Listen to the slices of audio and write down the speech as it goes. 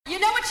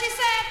what she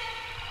said?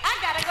 I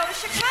gotta go to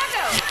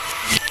Chicago.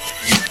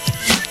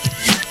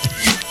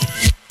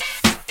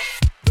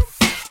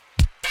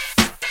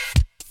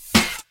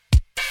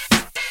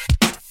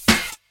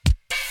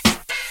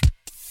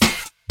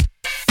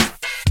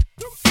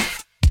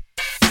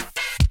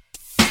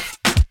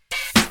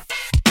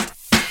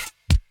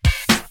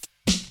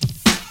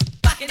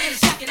 Rockin' and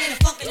shockin' and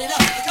funkin' it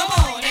up. Come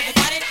on,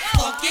 everybody,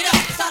 funk it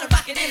up. Start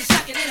rockin' and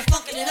shockin' and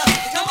funkin' it up.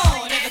 Come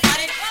on,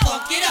 everybody,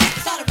 funk it up.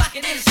 Start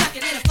rockin' and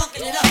shockin' and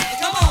funkin' it up.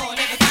 Come on,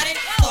 everybody,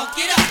 funk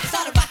it up.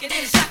 Start rockin'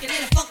 and shockin'.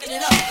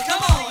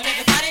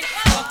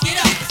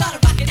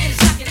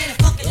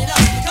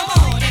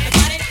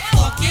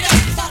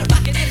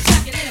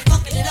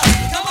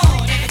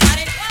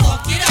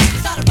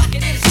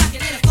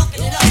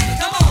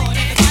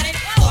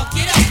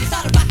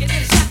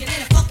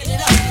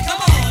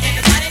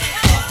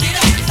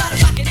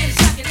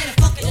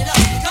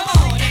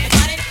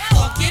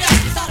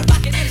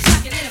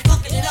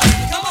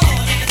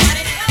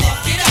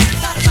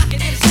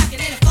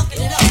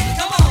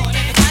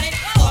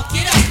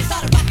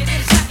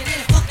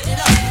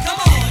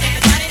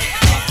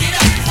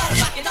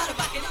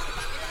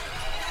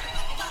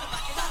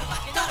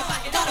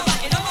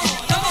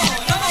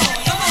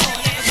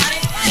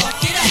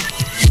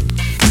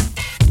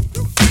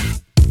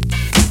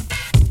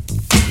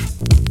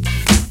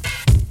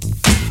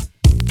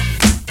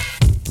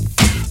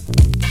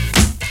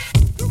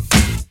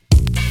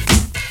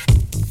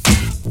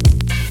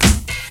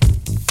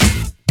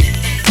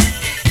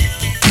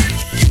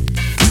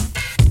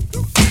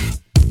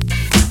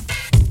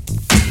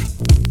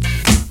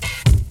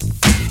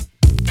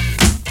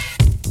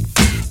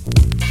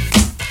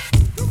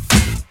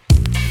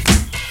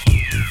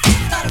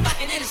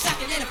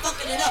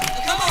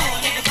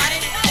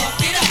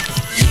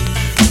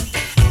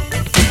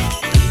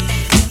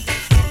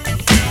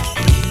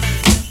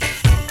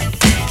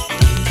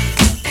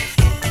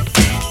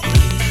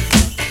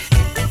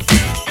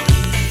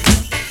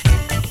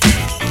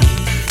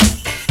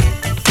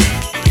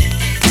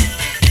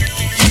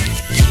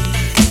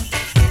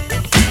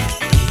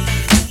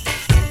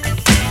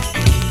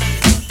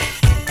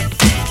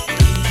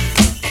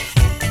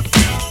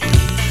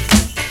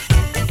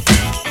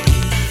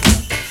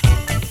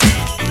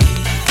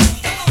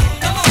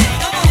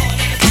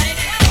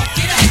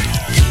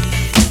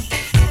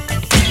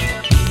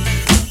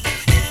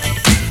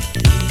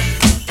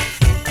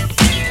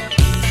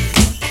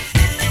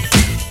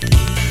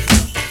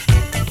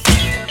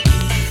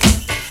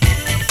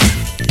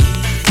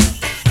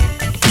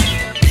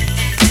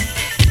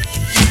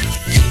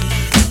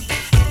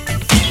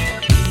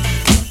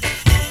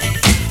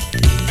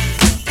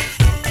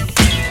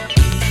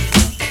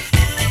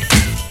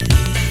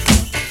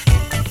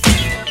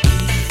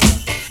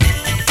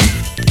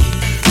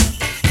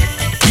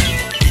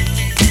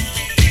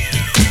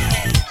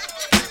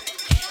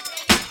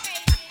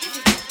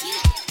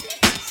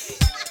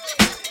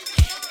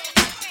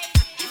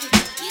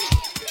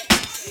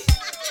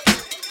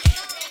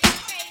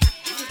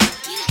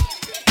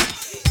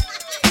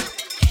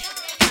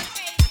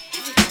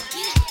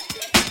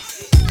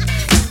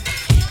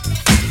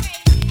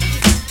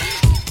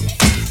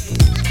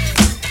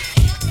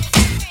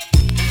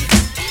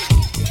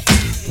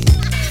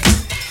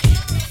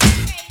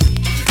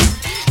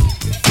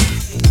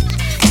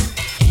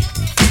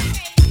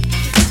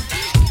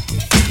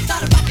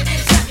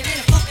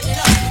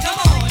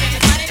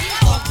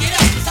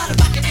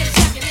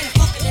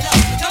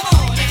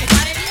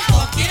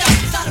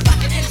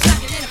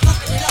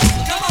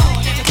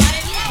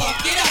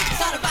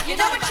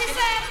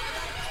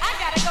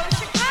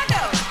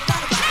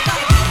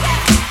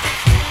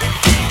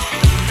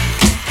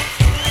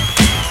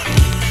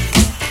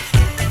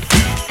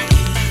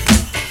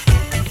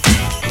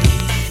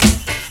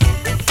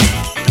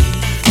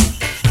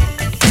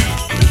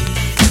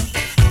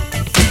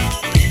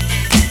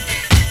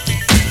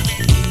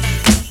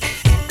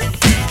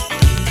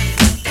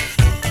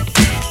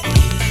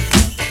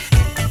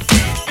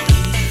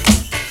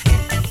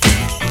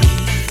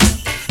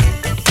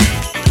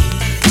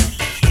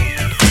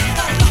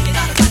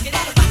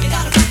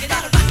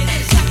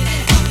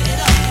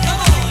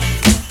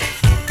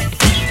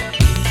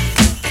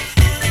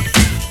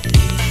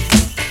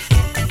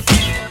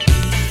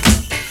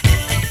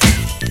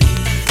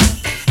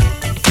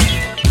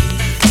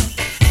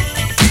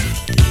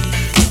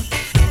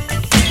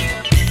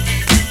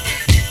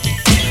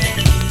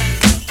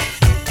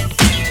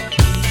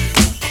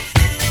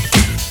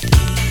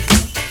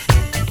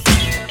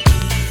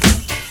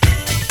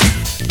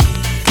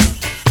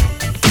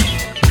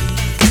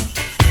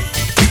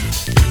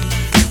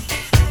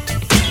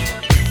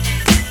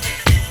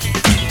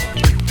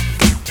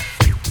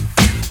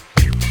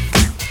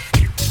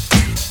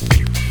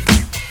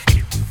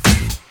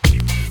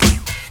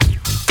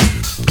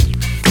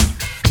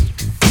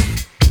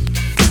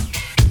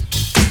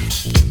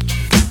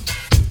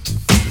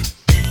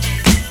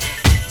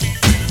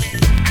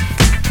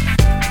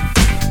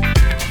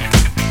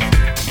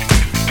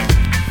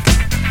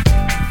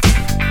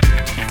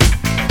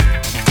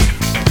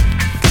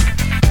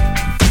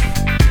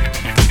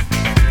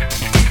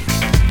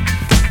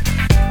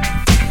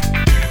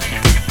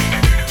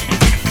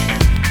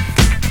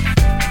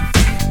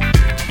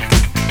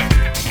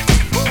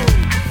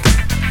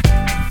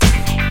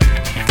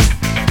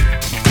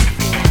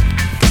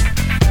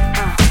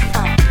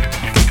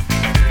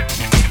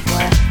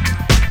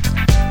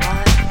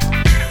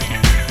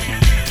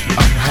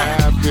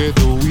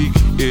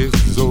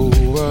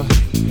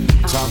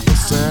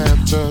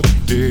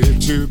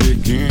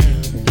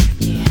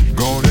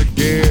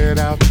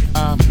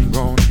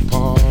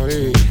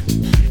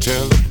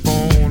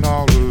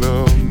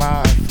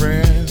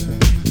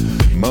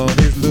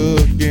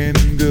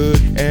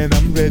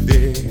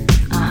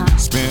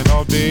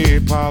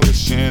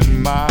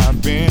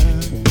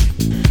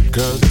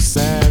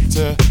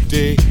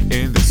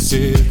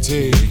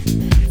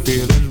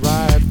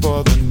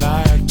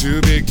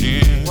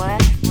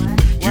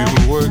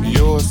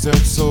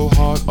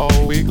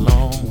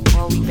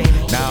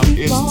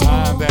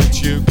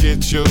 you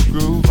get your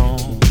groove on.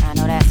 I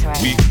know that's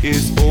right. Week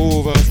is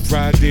over,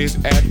 Friday's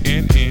at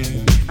an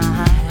end.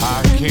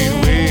 I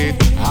can't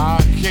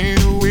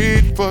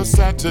wait for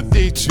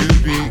Saturday to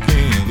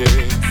begin.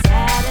 Yeah.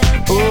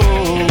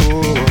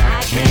 Oh,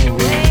 I can't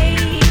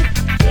wait.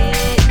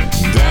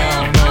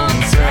 Down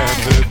on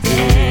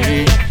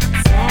Saturday.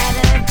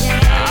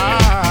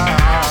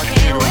 I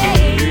can't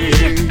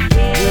wait.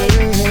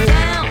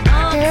 Down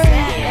on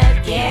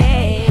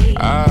Saturday.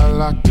 I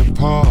like to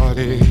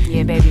party.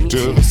 Yeah, baby, me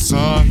till too. the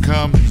sun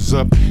comes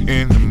up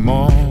in the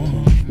morning.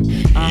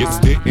 It's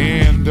the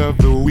end of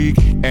the week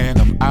and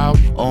I'm out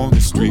on the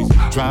street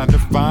trying to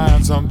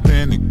find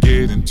something to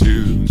get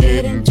into.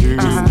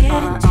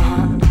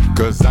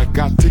 Cause I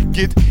got to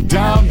get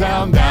down.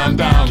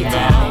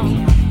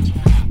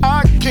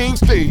 I can't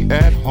stay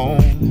at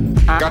home.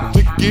 Got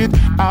to get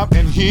out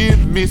and hear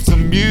me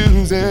some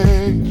music.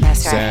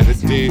 That's right.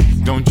 Saturday,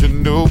 don't you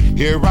know?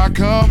 Here I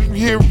come.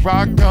 You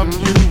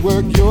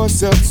work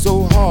yourself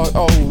so hard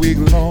all week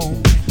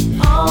long.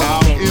 Now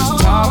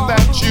it's time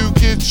that you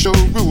get your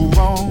groove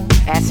on.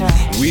 That's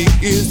right. Week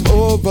is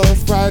over,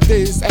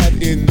 Friday's at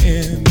an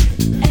end.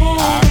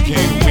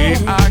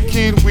 I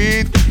can't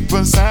wait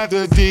for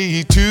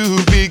Saturday to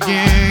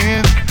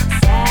begin.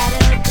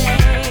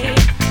 Saturday,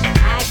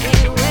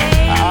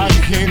 I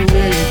can't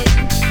wait.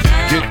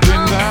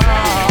 Getting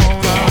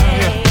down.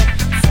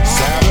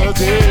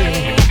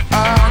 Saturday,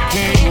 I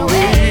can't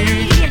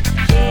wait.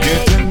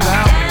 Getting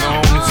down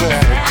on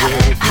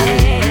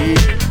Saturday.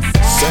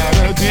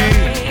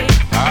 Saturday,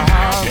 I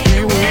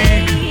can't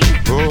wait.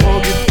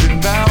 Oh, getting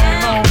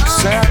down on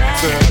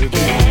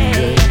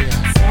Saturday.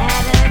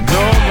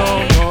 No.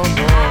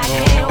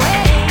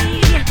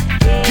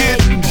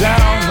 Getting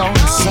down on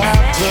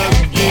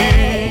Saturday.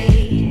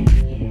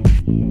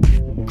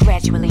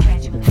 Gradually,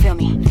 feel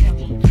me.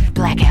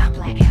 Blackout.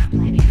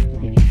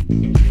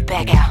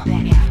 Back out.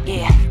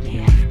 Yeah.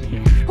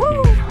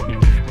 Woo.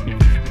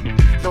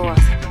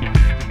 Lords.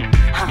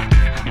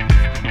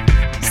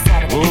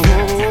 Saturday.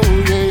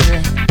 Oh,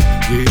 yeah.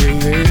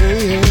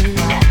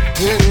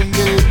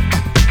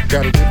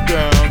 Gotta get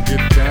down.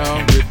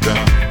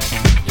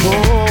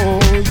 Oh,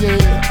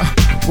 yeah.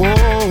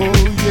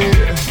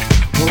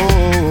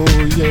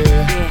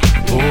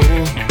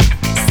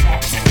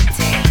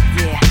 Saturday,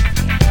 yeah.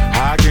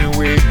 I can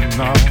wait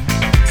now.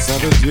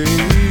 Saturday.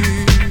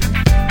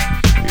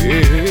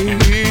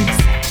 Yeah.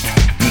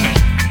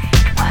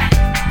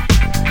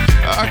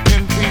 I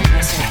can be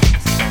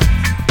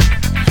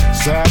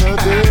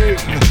Saturday.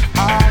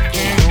 I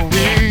can't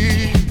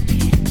wait.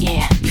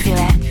 Yeah, you feel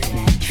that?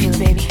 You feel it,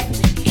 baby?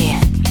 Yeah.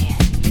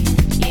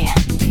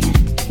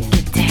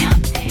 Get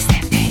down,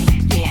 Saturday,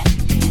 yeah.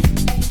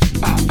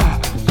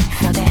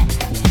 Feel that?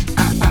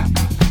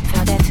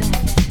 Feel that too?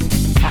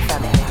 I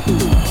felt that. I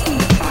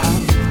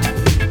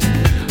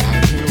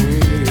can't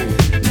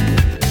wait.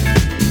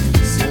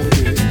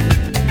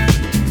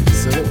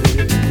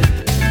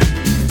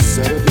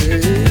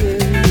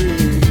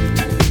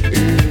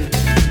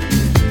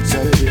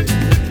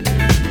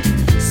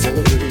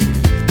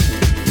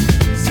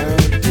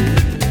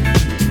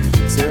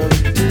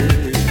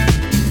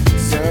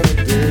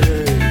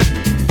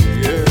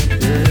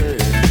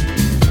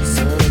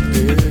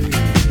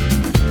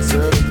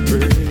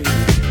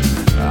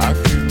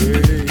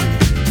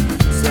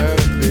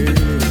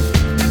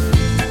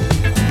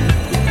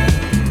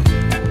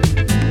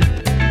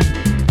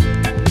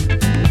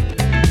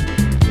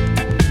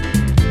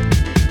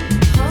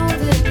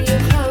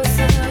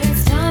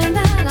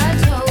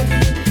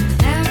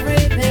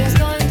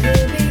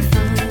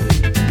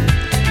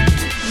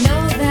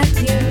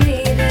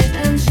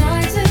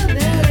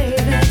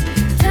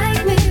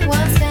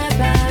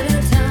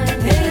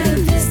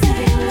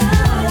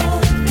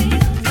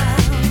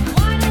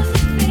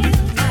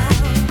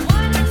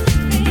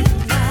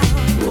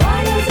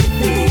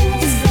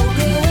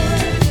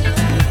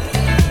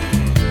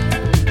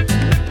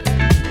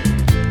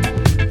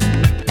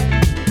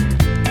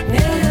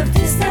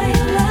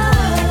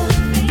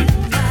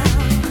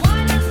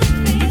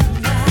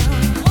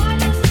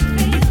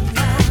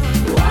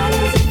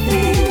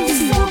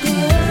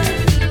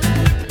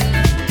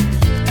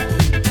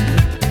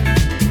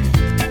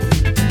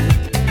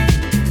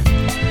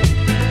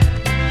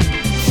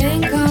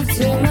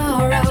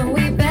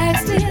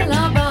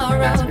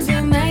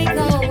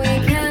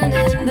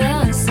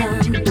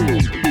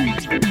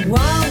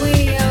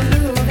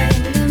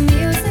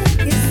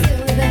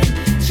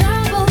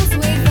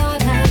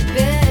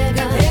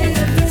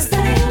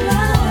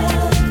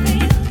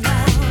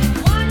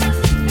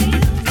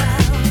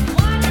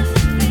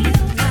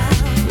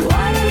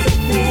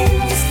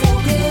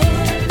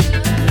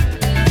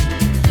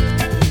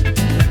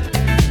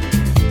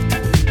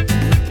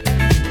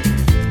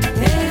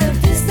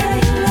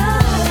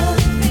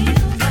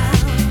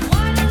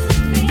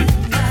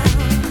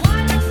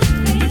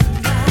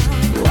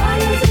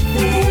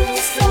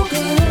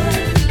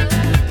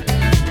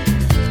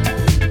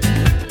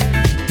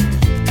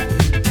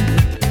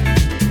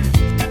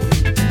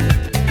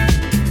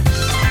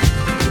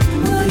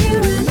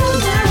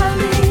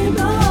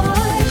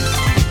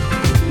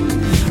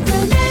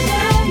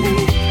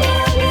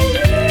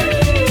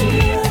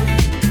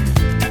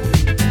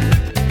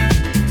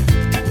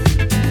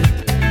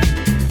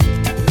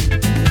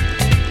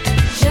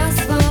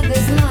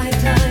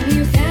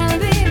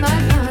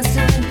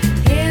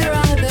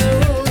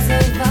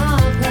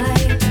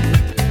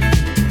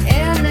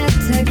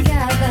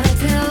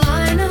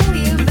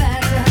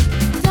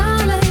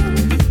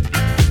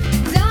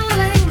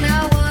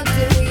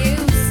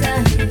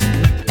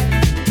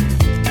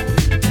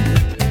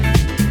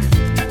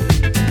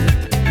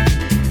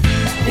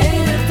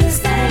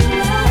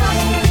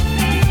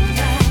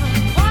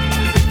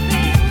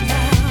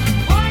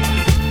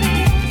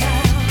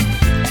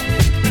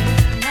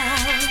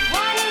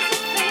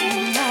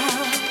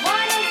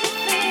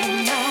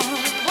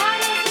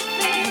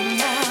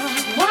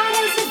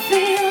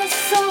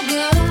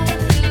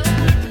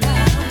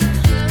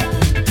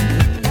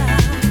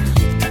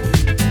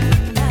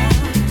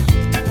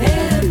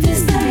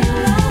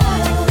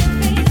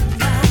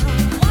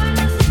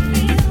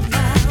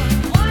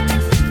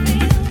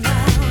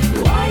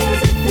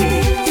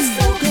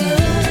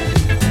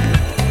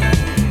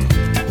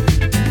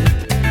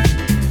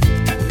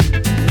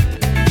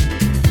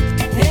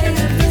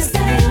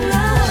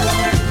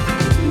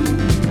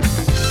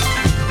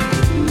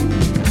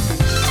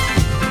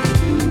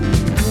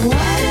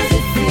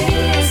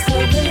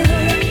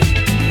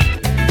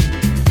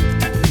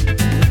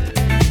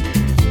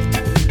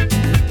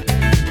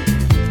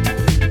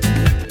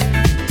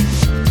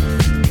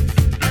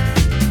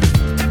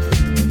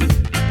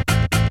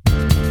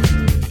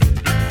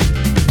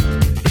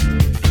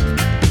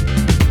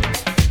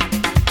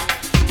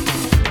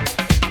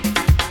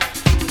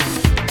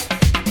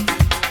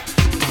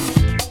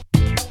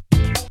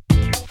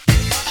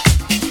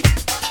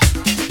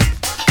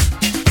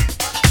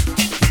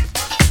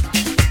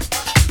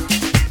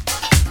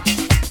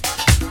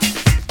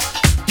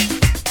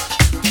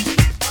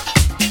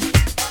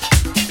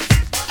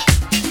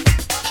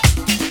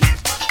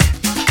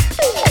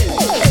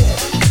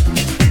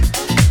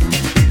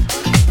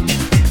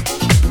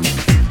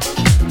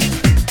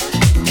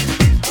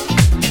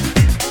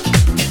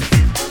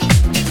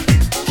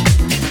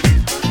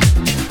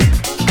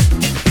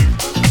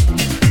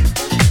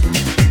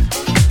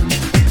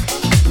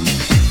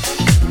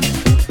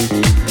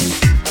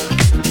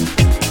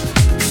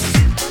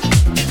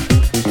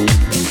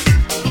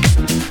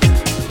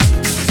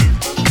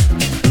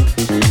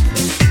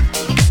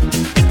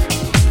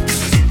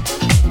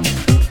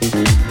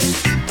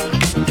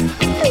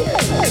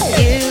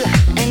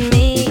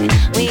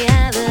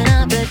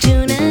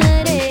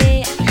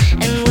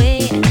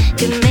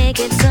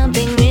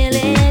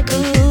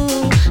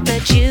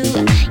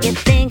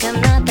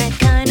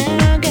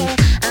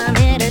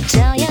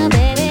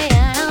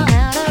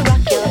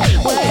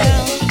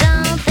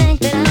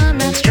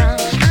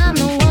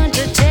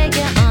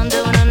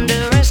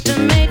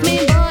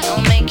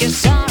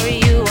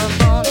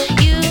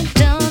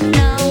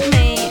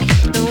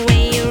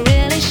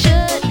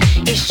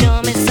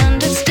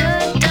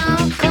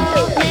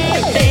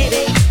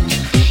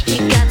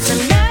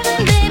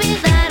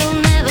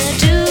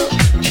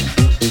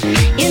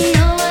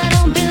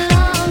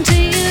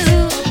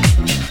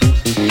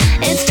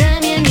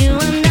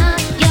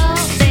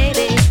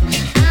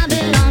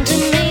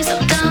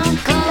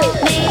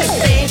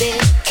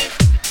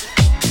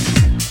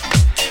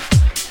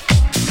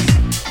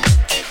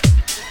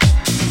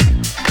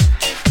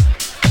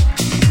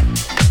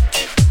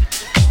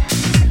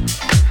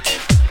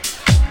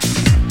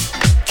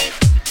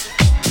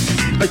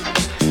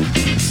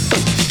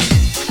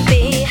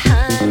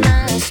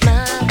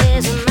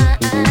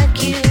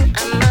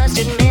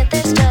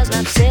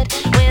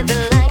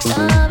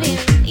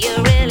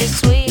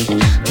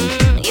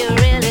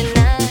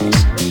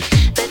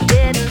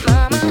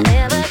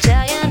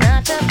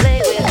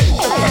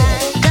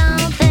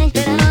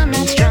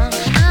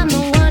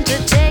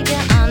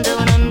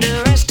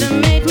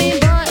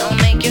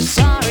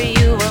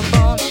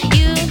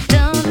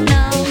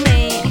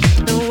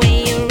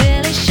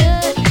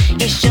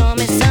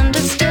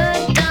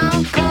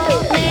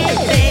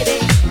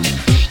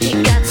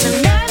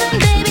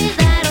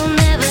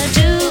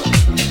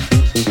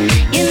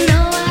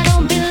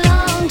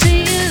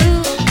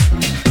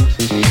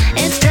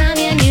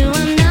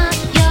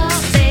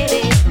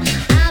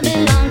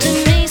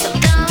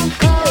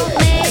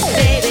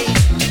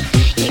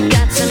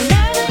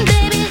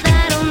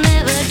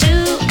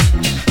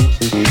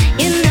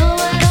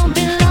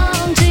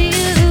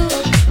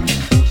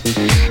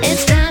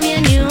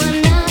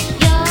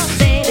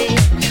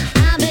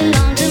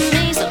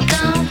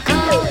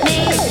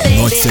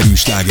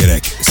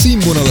 slágerek,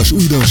 színvonalas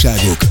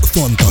újdonságok,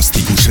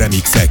 fantasztikus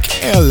remixek,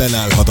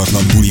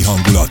 ellenállhatatlan buli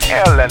hangulat.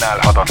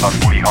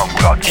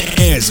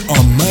 Ez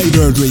a My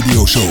World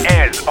Radio Show.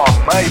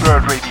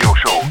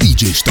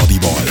 DJ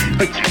Stadyval.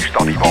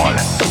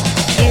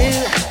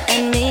 You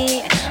and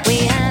me,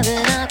 we have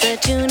an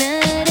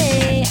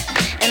opportunity,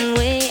 and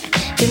we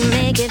can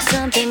make it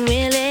something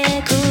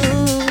really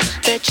cool.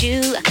 But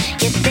you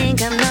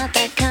think I'm not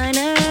that kind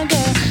of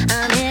girl.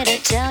 I'm here to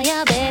tell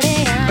you, baby,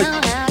 I know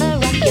how to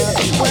rock your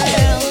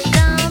world.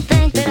 Don't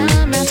think that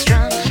I'm not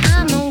strong.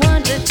 I'm the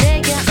one to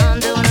take you on.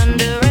 Don't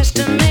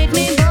underestimate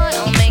me, boy.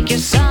 I'll make you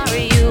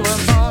sorry you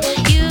were born.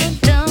 You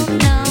don't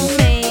know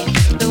me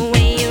the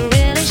way you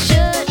really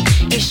should.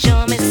 You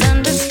sure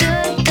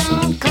misunderstood.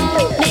 Don't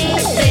call me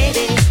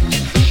baby.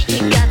 You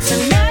got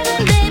some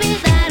nerve, baby,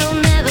 that'll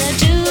never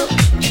do.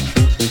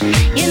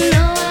 You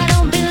know I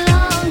don't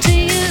belong to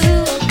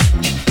you.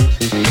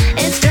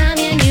 It's time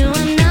you knew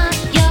I'm not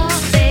your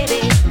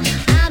baby.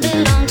 I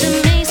belong to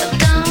me, so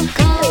don't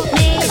call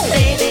me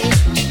baby.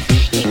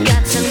 You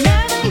got some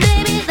nerve,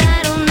 baby,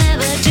 that'll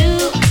never do.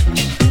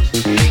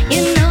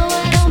 You know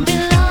I don't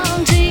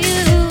belong to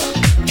you.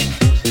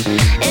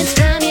 It's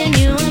time you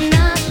knew I'm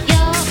not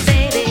your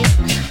baby.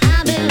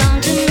 I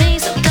belong to me,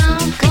 so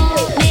don't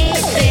call me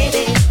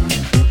baby.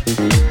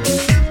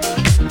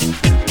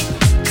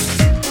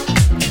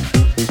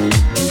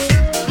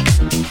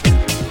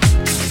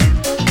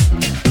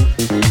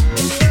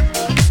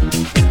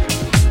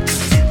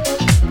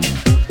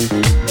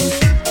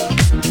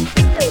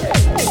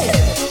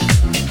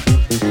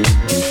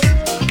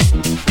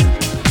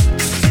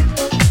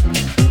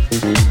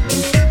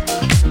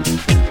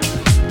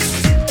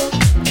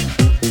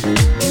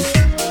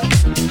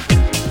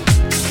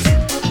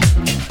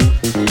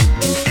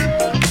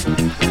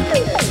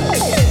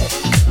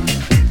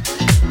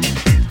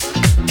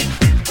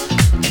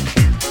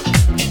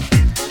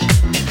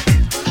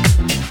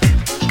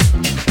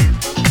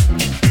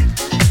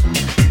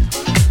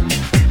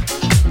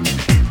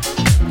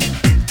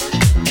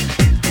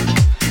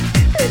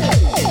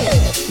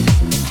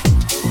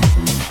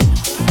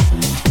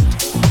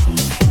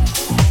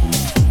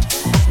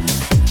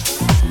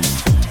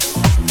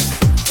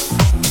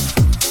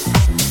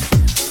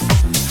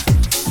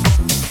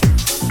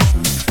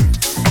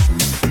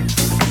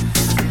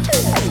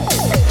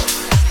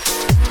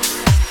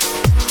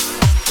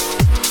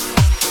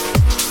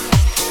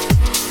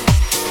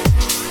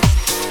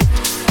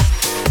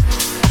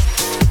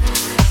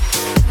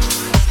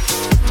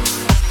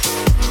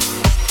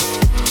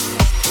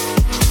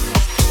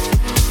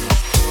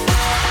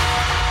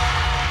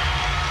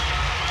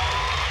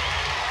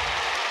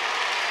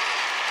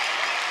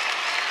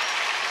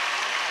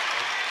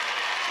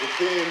 The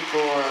theme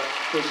for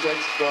Push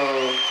Expo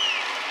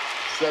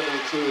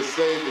 72 is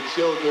Save the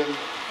Children.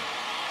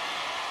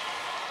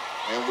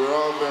 And we're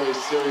all very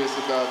serious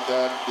about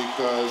that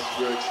because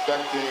we're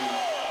expecting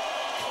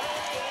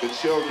the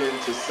children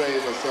to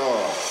save us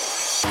all.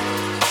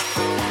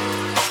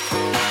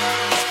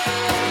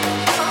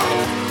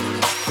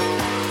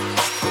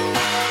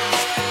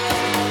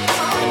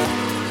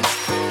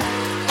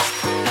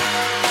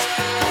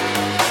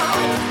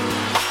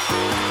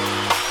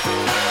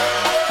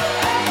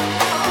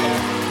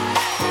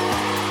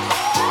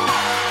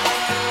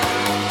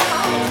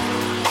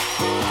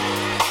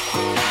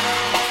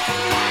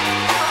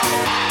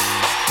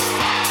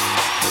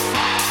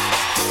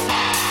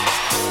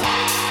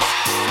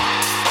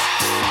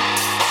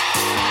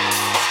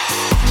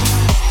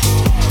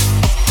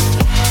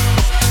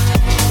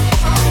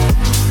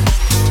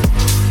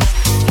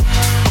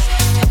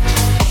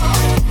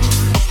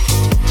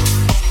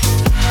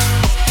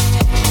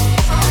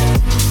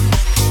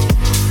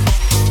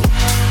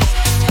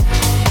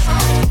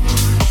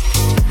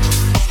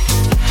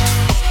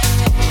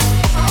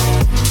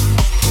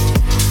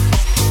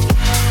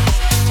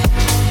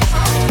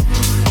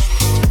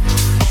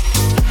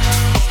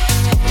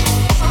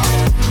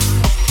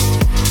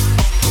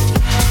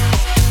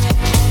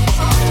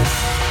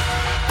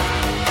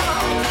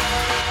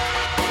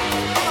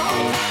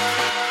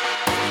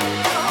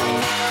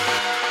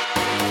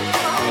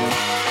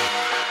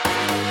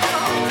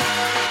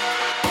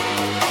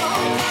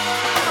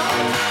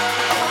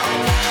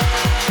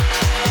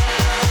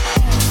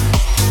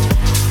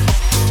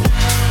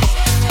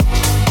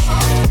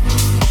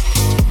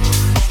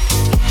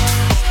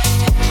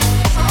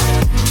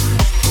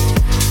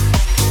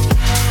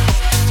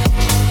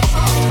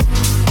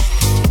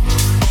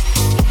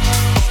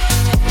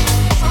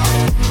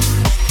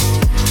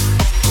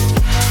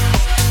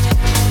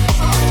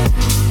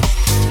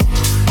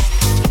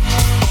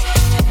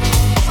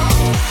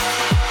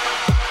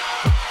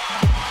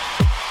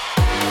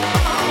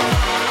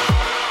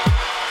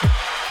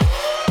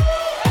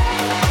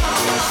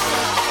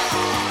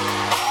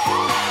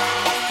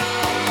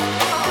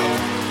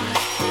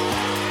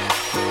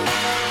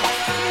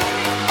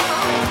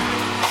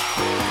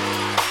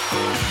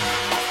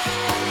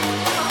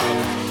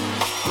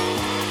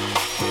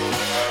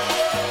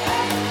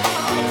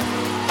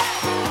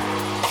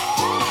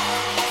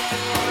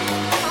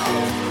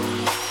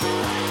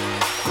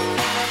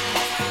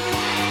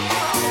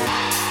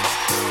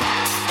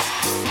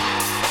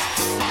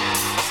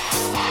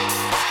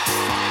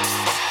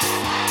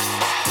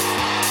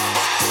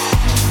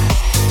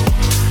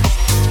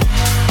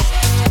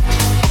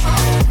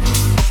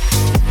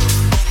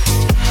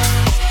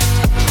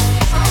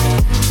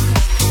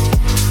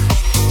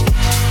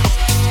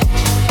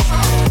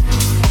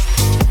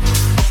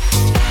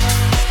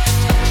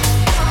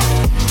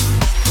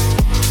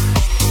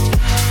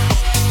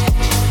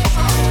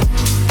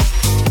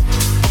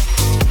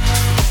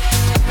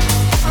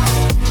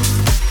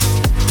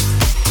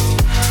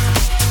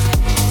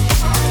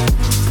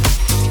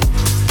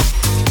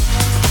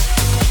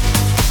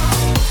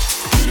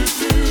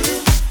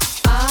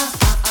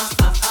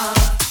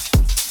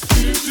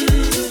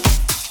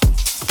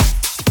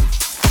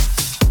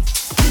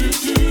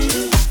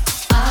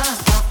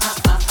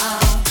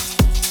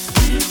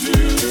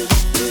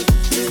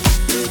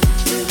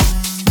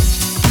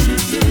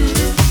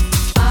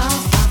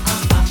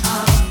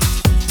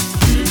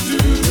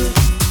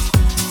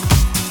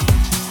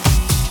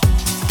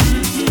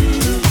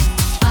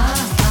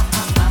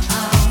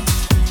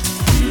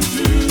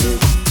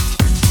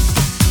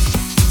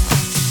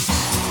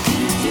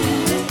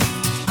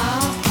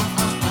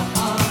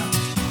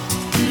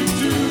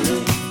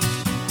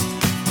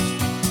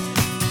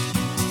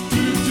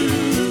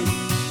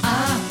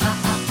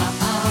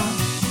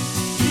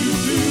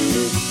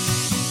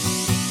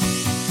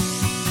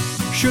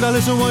 I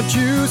listen what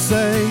you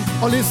say,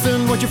 or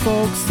listen what your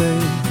folks say?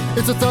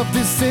 It's a tough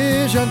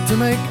decision to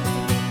make.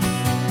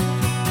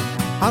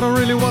 I don't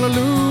really wanna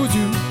lose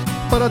you,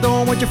 but I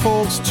don't want your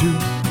folks to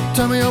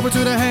turn me over to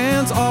the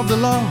hands of the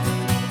law.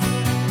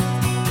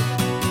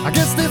 I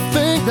guess they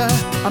think that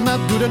I'm not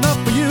good enough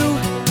for you.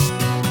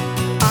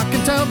 I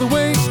can tell the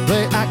way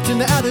they act in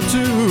the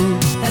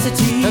attitude. As the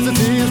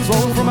tears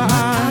roll from my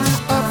eyes,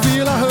 I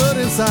feel I hurt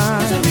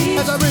inside.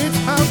 As I reach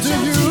out to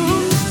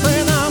you,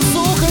 then I'm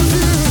so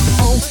confused.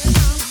 Oh,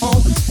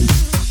 oh,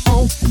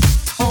 oh, oh,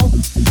 oh,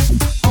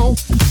 oh,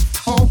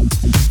 oh,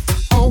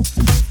 oh,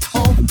 oh,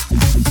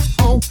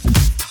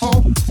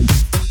 oh,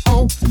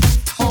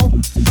 oh,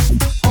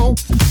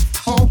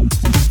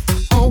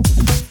 oh, oh, oh,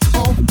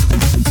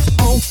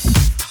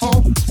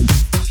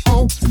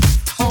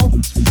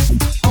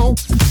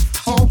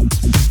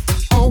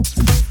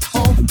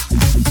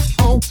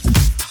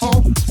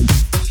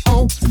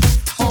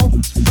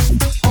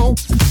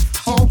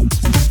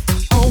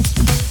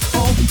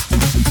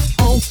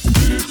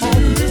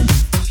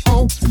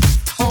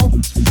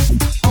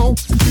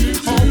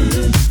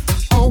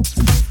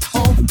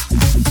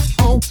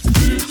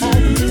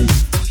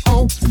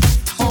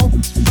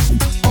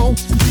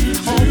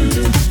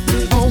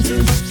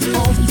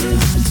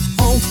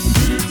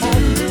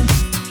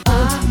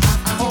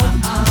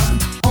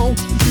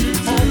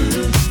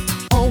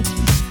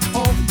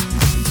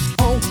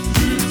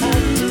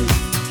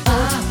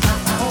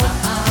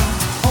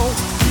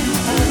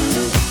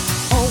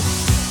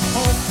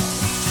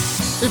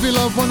 If we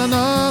love one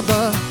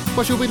another,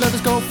 why should we let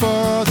this go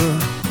further?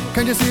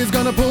 Can't you see it's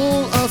gonna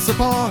pull us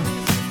apart?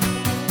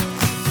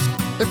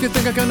 If you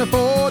think I can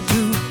afford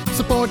to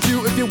support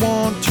you if you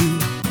want to,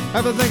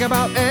 have to think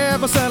about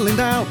ever settling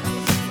down.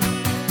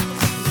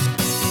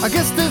 I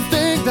guess they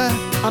think that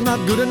I'm not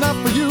good enough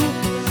for you.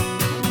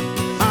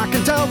 I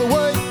can tell the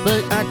way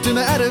they act in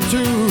the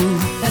attitude.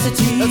 As the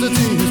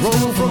tears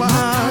roll from my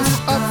eyes,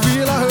 I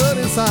feel I hurt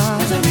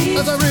inside.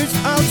 As I reach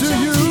out to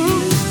you,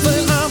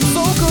 then I'm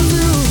so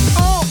confused.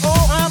 Oh,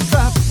 I'm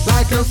trapped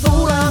like a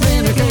fool. I'm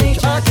in a cage.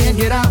 I can't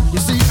get out. You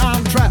see,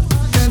 I'm trapped.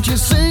 Can't you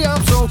see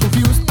I'm so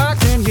confused? I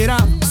can't get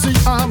out. See,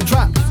 I'm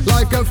trapped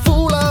like a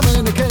fool. I'm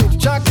in a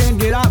cage. I can't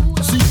get out.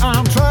 See,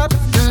 I'm trapped.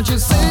 Can't you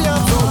see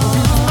I'm so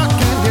confused? I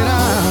can't get out.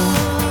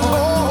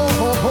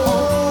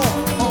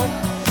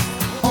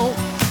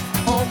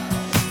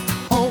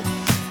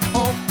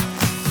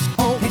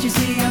 Can't you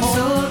see I'm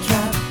so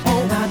trapped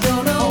and I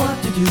don't know what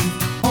to do?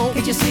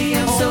 Can't you see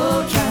I'm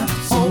so trapped,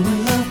 so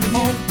in love with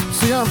you?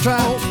 See, I'm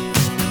trapped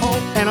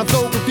and I'm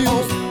so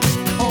confused.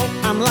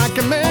 I'm like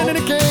a man in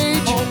a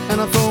cage and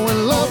I'm so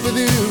in love with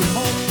you.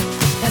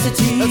 As the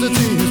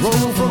tears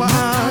roll from my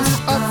eyes,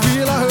 I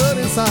feel I hurt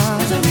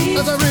inside. As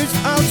I reach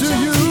out to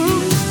you,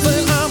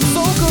 then I'm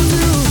so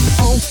confused.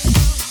 Oh,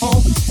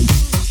 oh,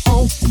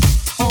 oh,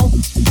 oh, oh,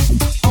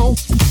 oh,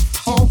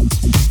 oh,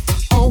 oh,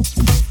 oh,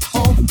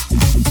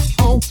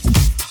 oh,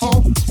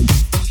 oh, oh,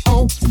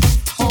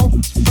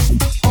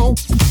 oh,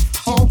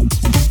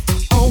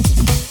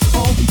 oh,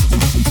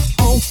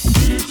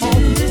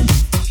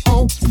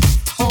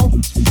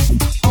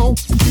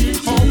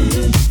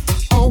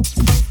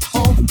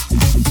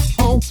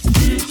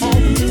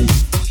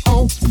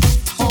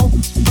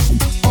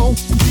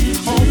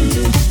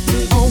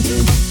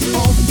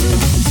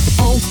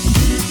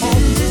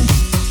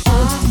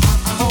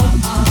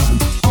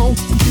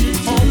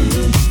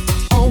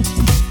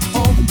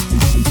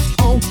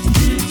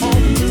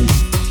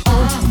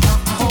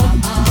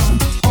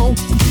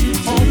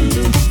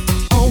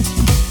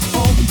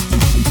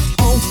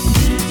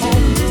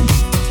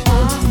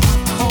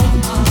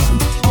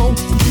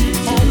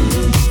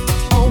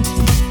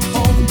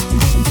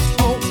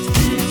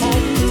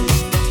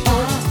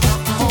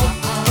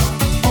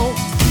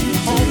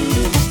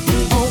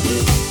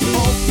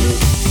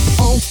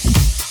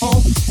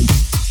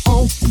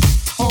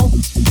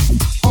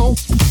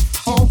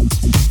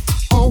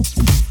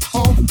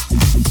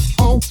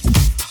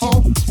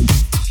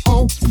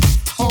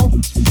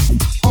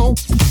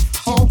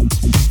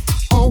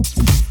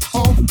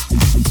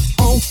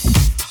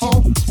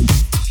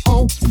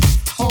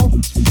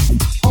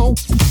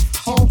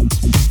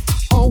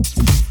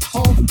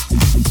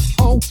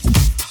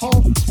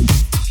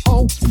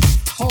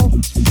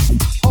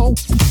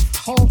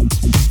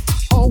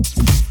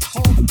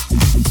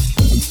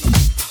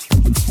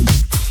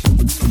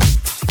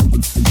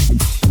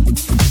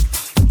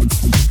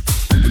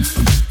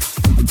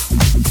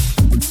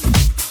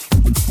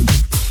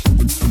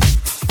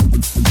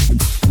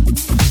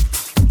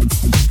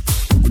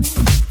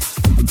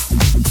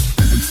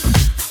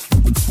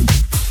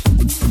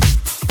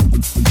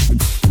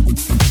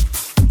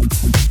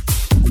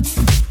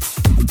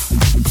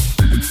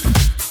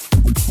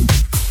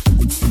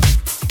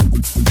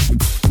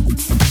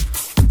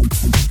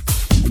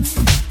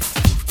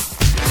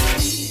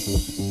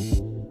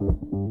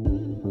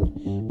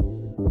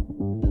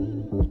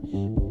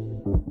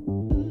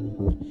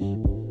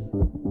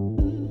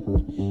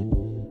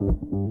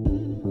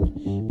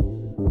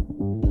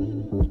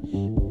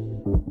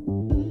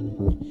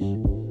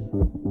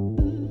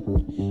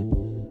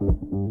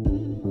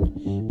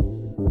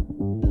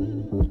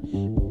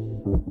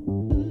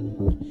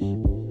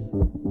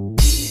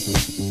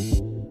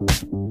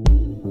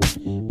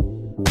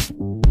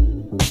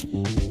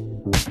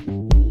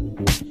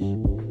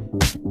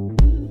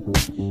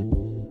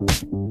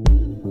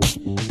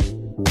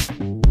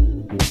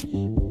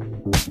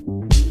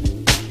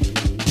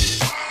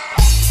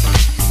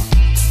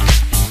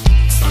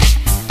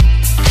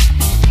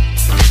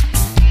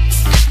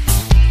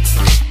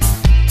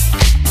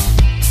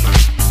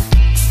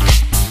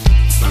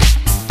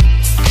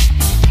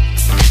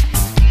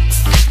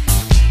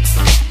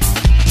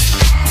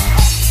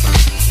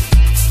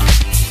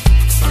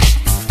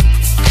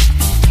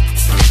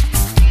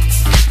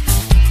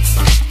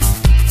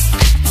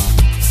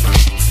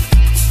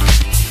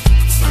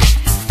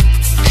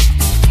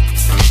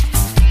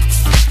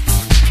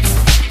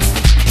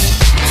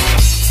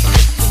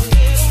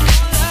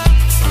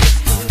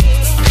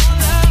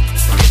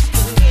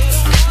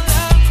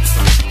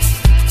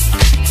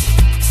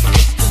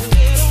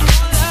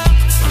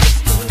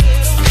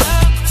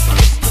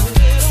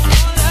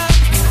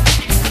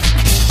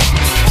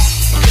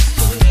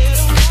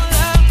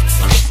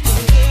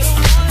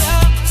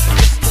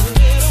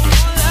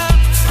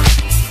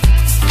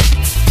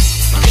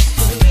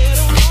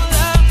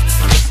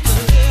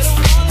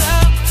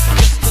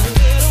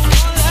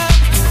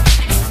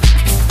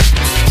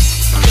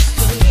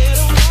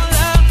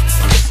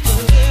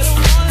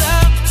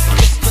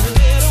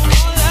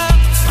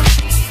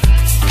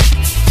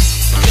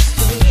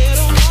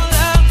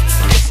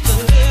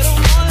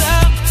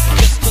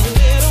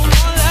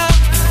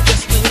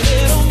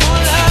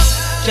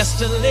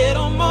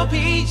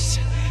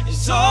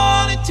 is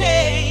all it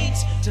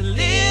takes to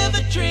live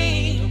the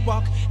dream.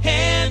 Walk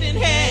hand in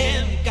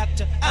hand, got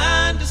to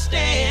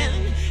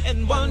understand.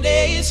 And one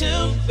day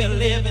soon we'll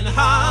live in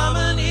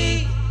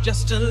harmony.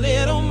 Just a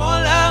little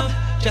more love,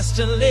 just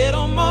a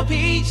little more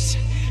peace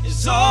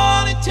is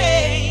all it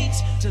takes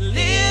to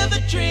live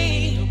the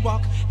dream.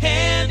 Walk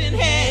hand in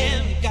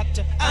hand, got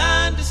to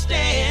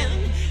understand.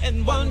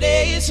 And one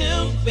day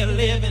soon we'll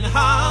live in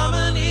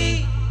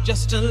harmony.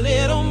 Just a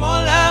little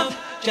more love,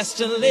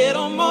 just a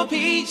little more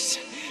peace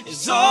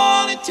is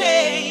all it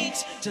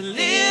takes to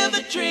live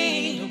the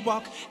dream.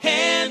 Walk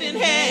hand in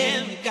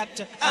hand, got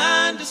to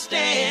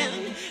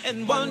understand.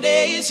 And one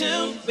day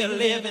soon we'll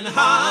live in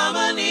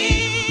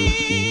harmony.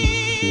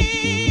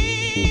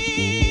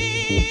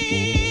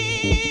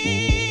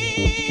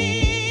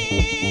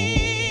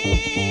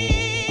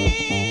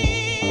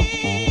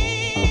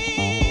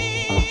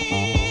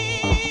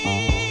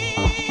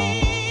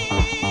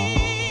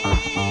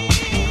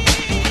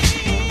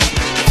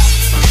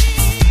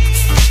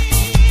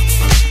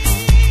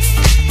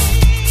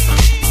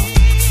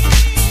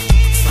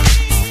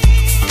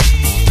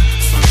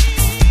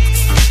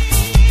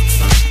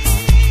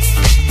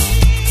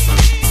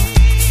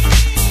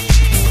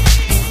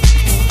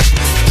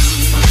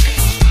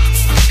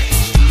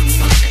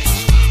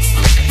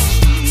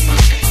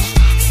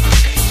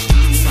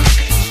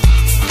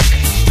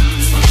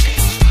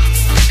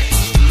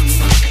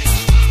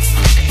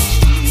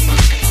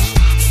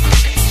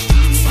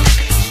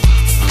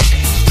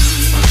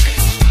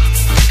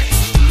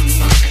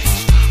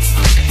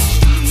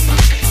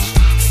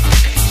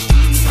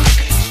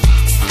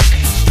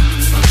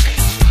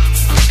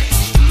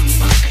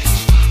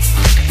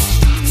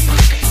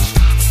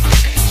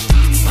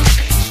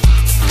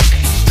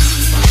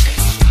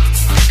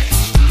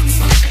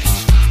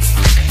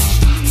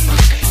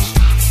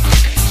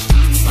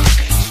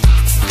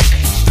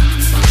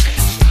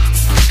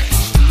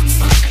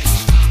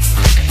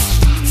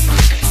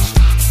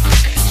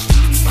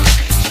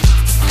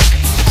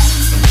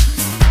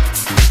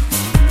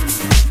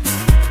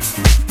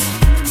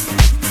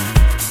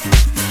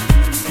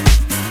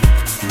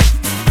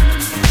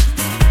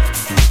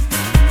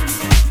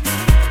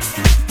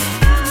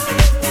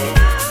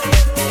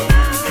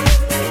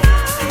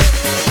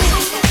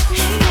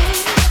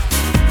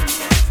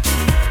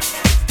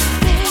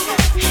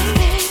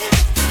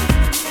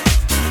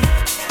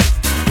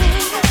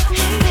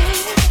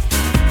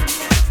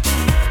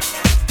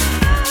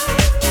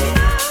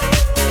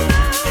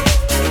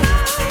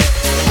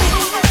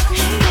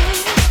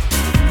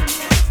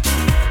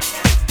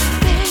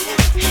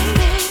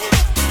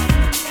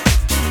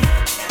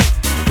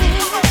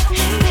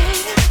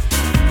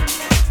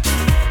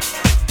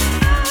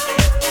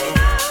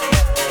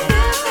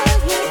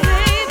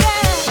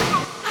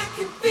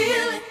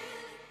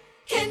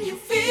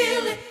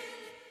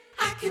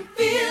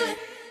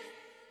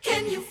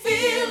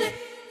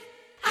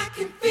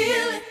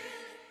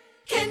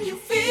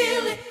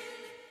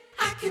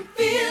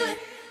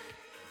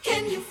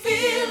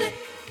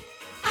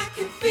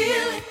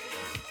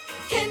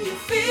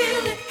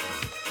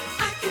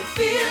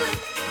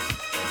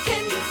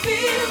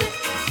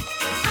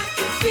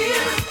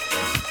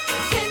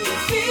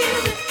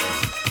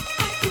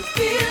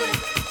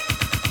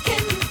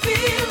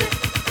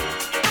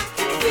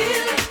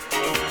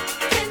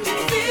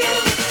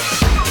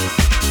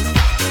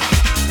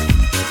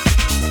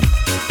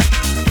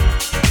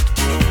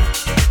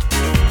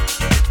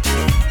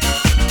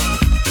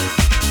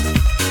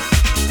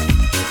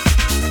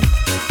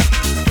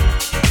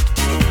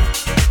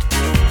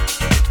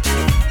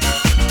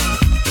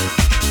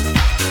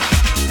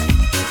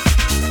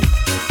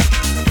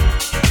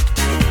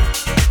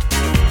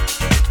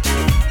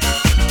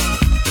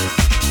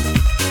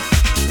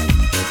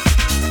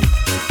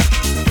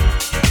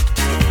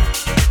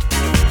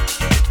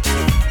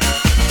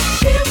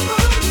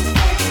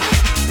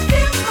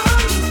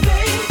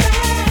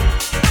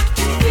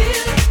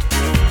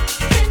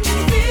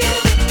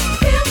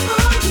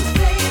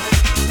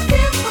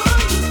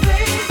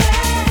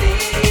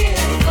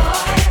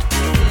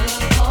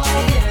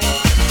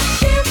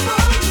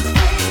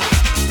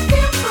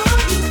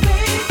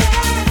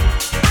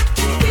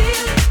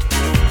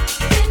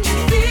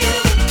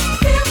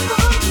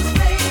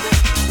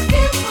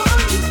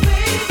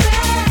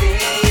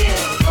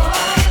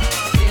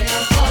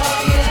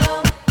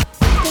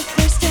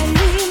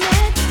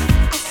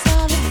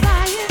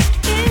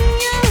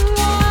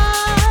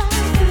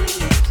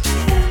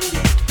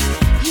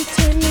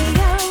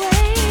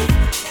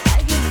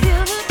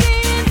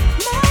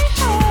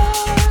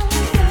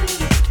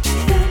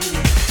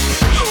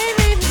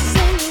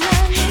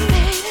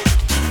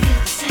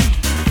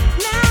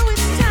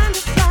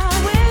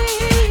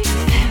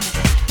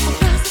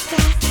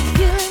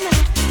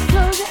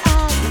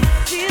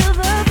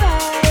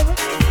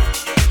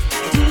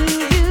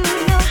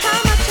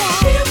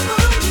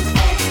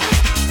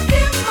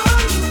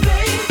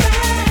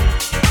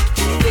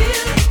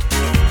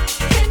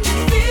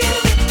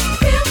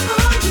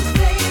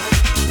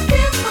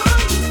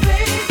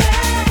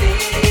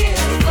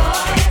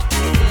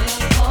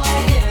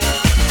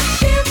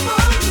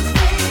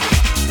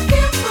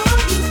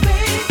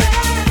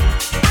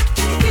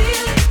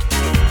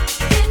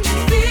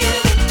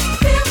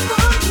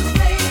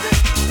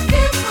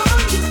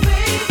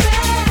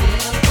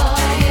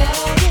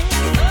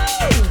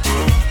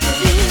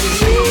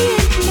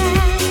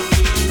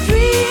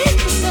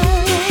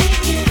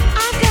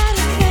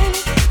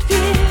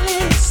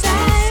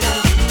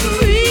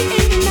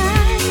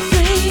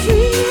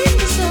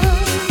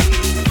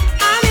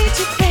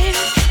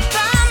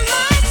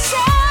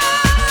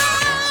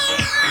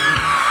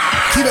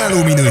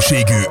 Jó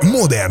minőségű,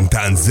 modern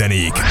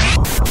tánczenék.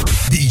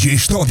 DJ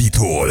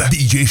Stady-tól.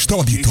 DJ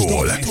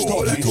Stady-tól.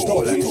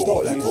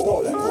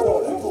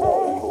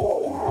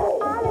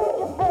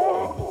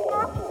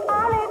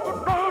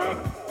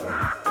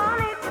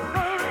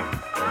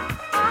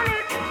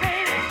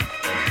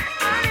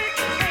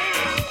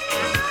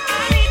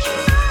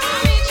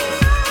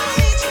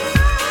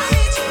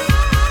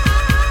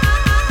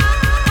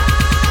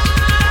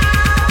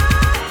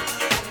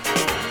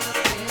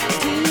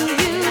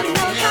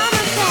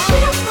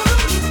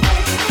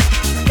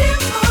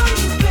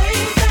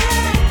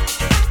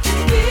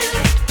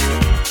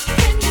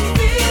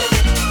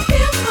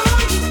 Feel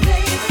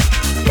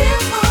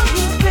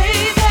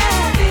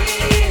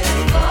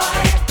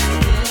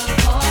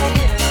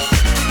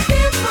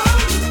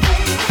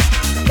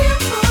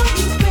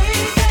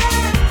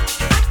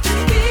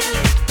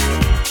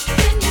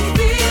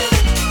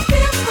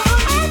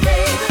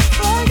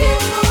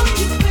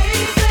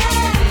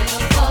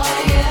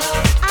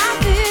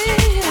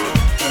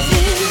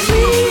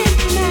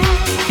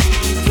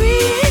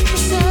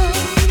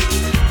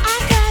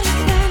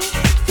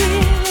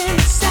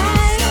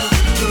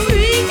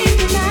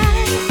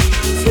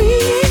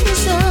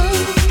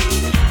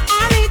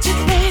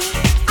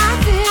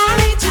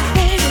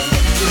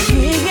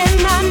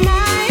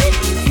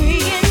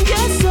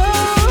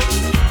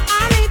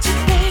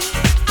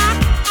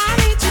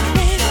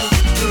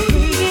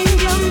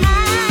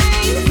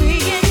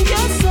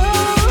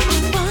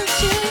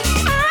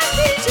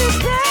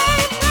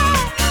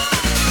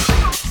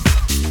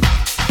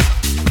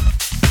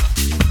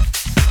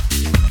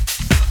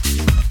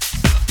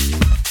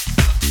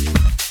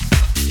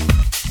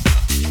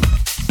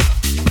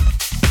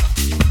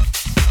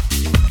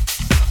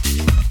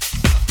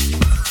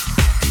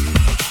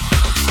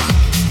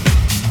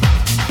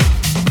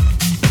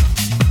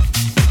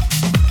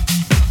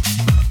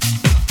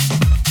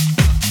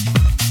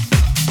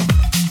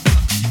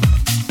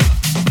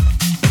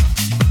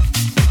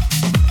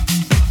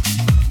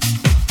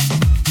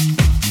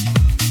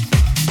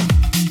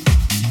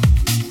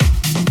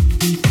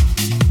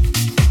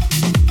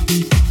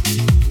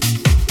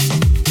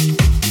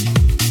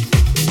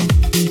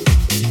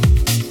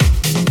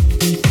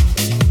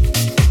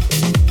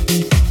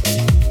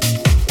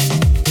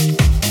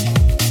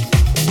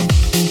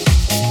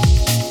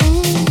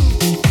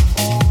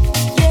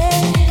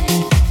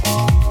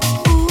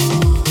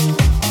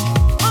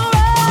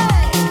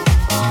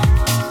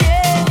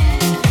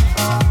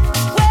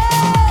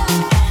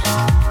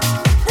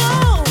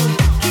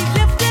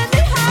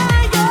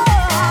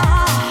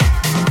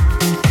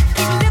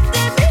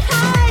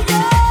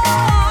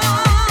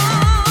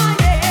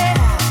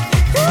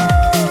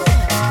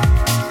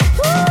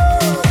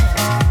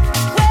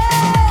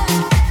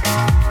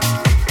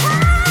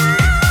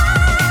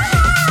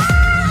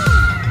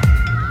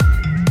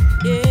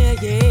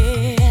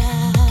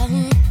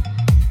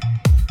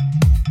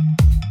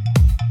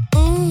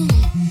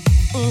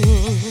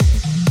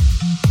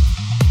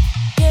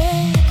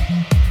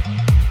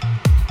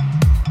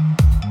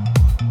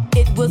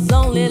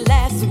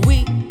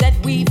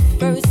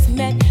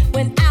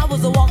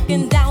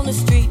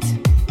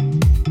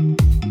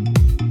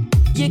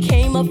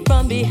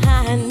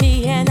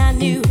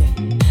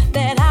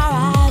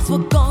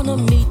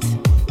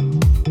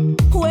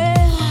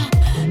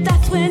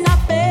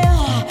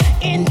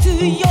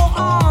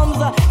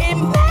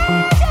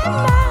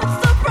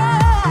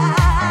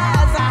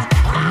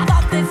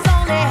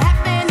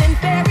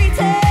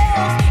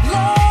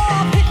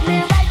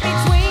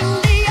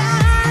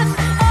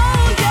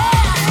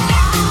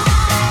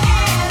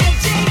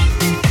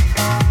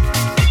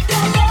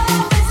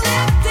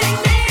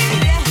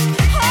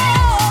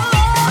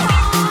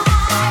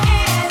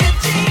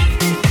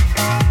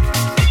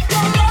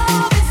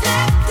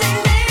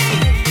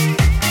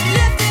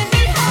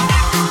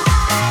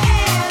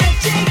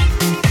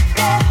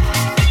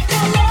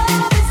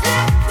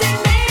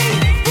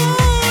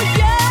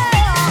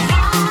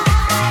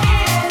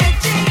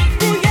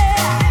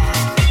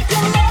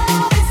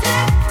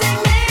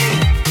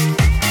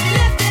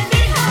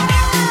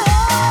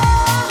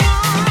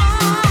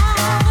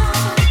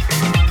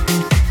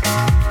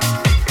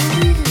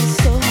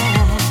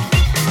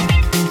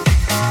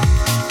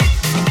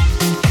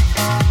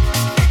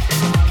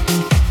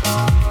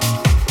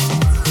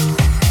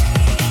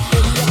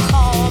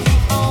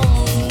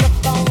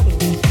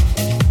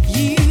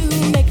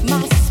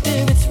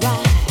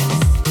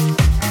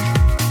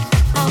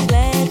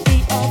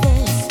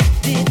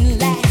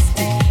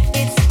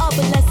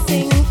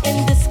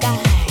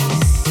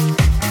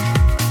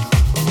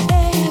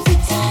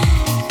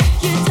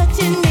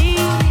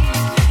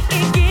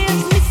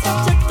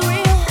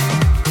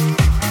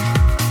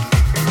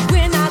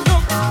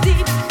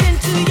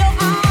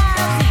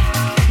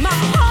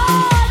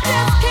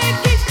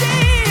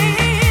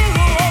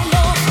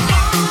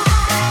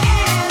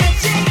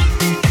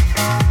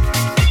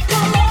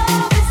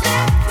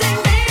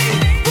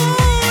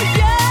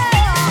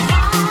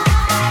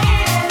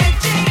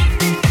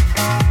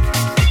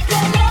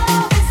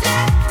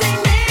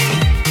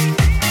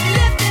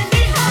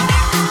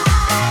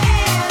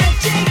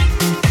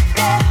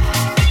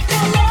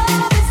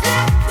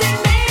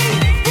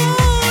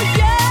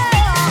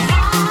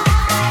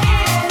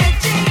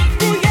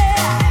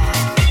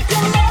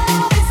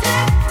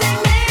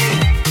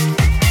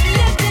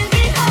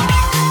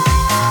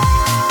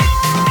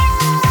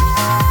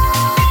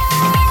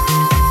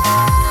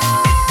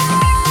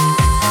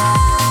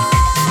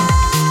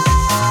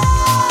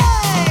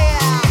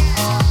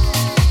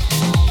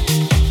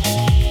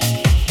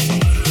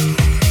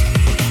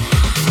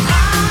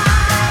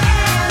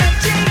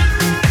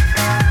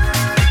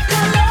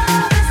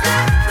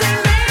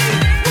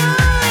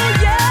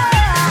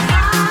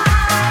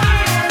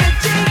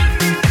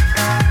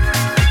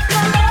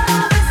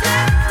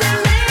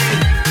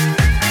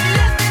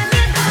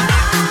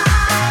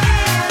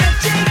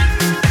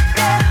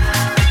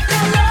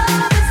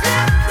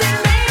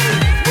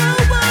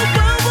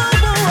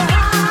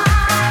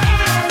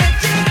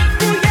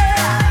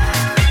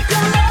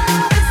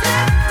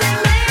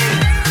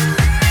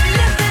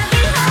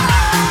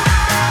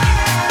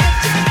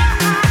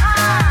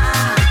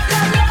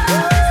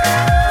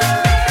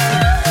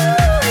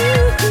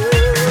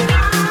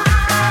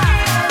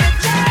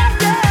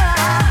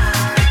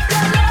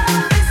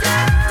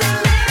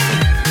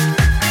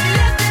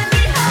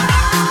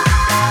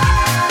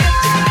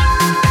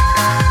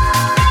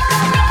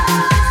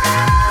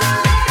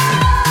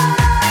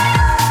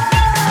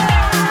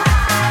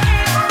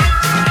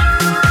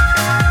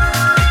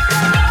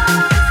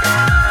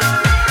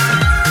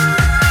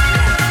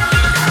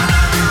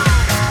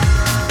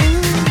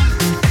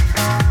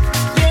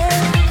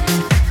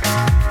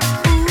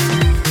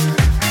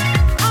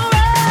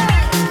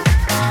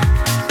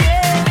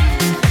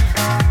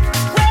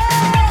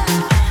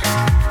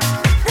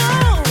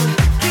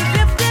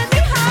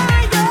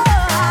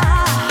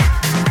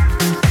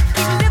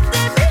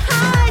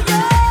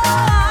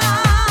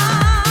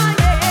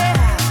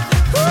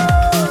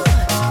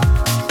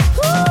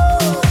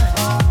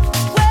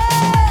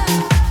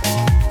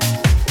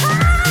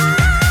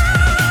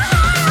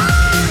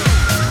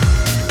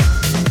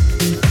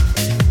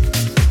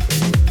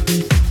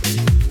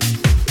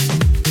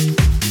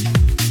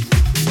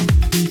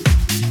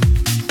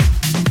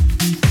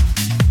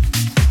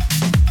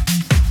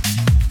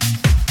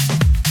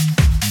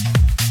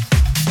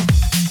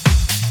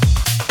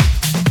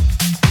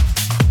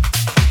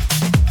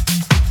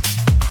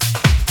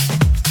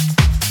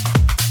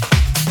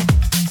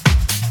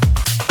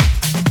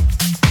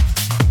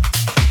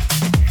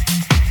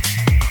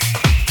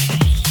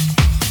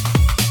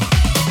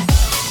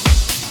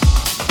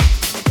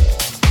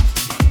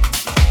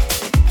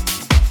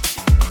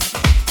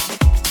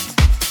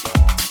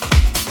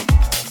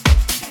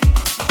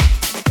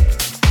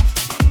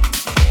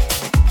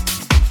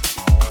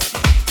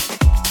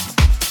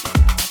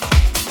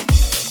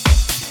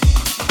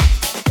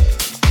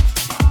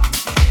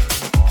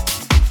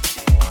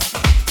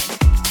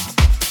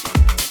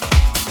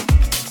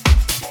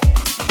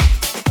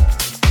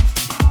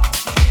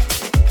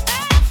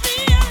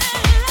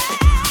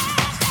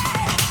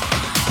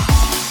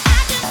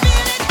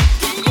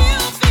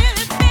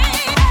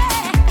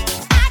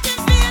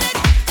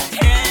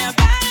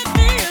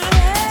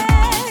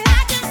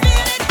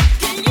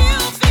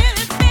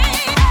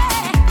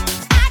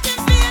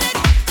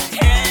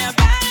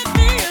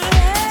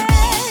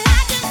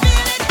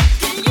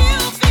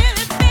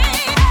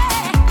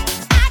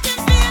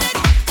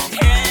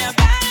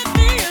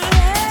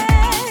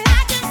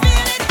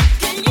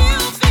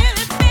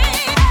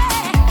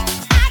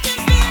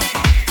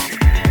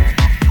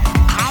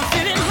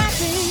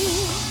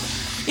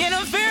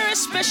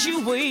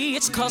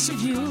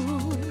you.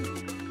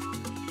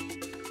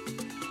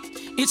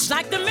 It's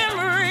like the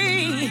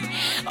memory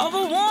of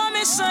a warm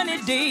and sunny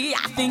day.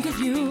 I think of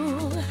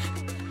you.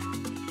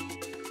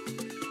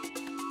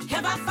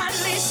 Have I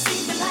finally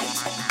seen the light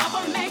of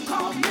a man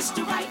called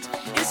Mr. Right?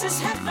 Is this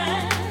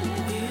heaven?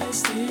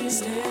 Is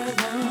this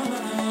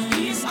heaven?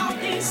 He is all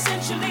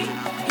essentially.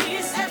 He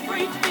is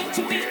everything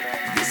to me.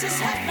 This is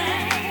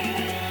heaven.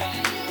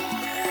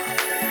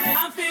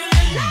 I'm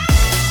feeling love.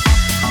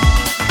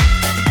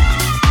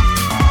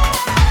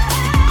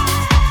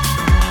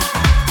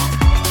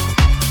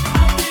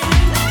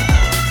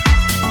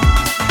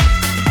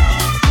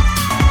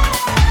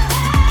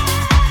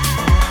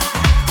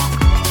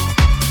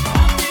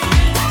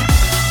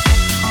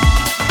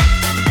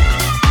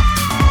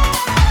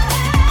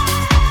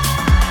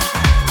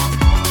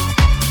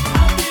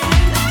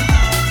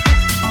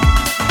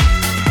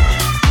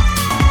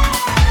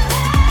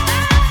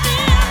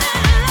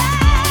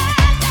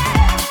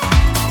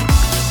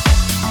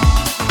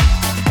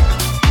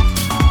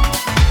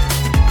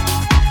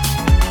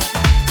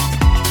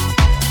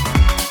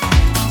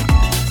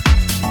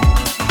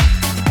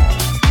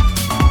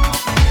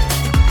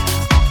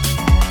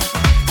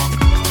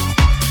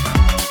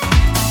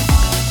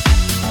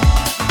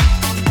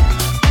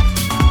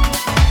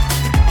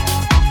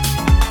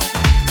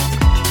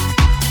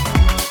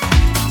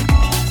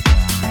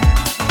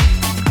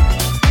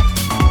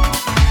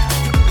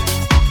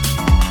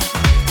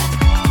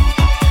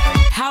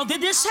 How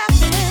did this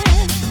happen?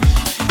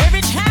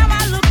 Every time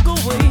I look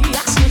away,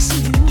 I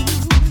see you.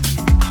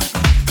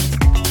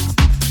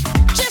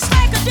 Just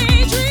like a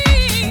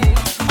daydream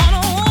on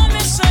a warm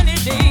and sunny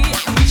day,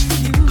 I reach for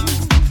you.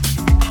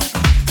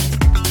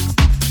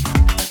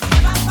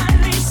 Have I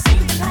finally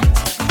seen the light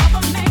of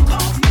a man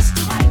called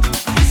Mr. Right?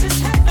 This is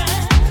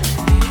heaven.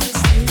 This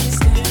is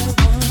heaven.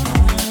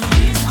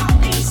 He is all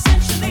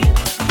essentially.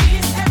 He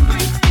is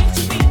everything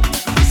to me.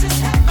 This is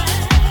heaven.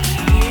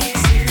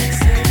 This is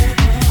heaven.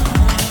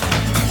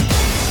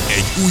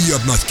 Egy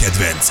újabb nagy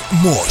kedvenc,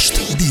 most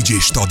DJ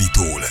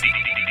Stady-tól.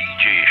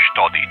 DJ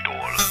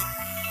Stady-tól.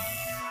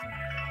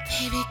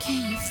 Baby, can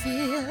you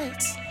feel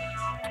it?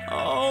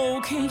 Oh,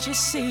 can't you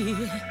see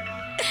it?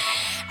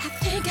 I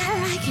think I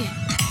like it.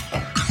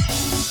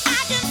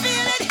 I can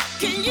feel it.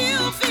 Can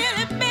you feel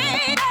it,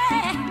 baby?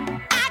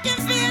 I can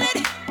feel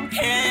it.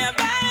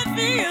 Everybody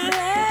feel it.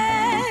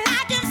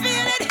 I can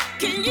feel it.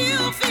 Can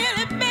you feel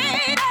it,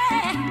 baby?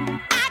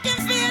 I can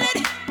feel it.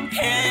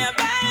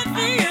 Everybody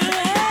feel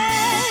it.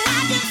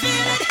 I can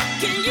feel it.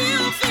 Can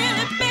you feel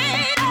it,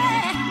 baby?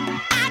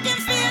 I can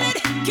feel it.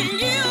 Can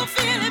you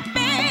feel it,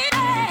 baby?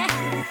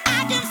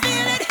 I can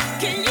feel it.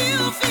 Can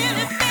you feel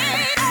it,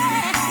 baby?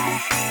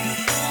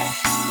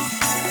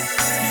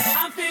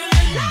 I'm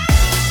feeling love.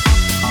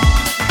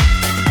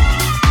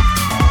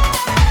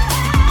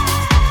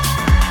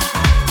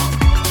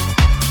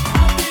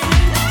 I'm feeling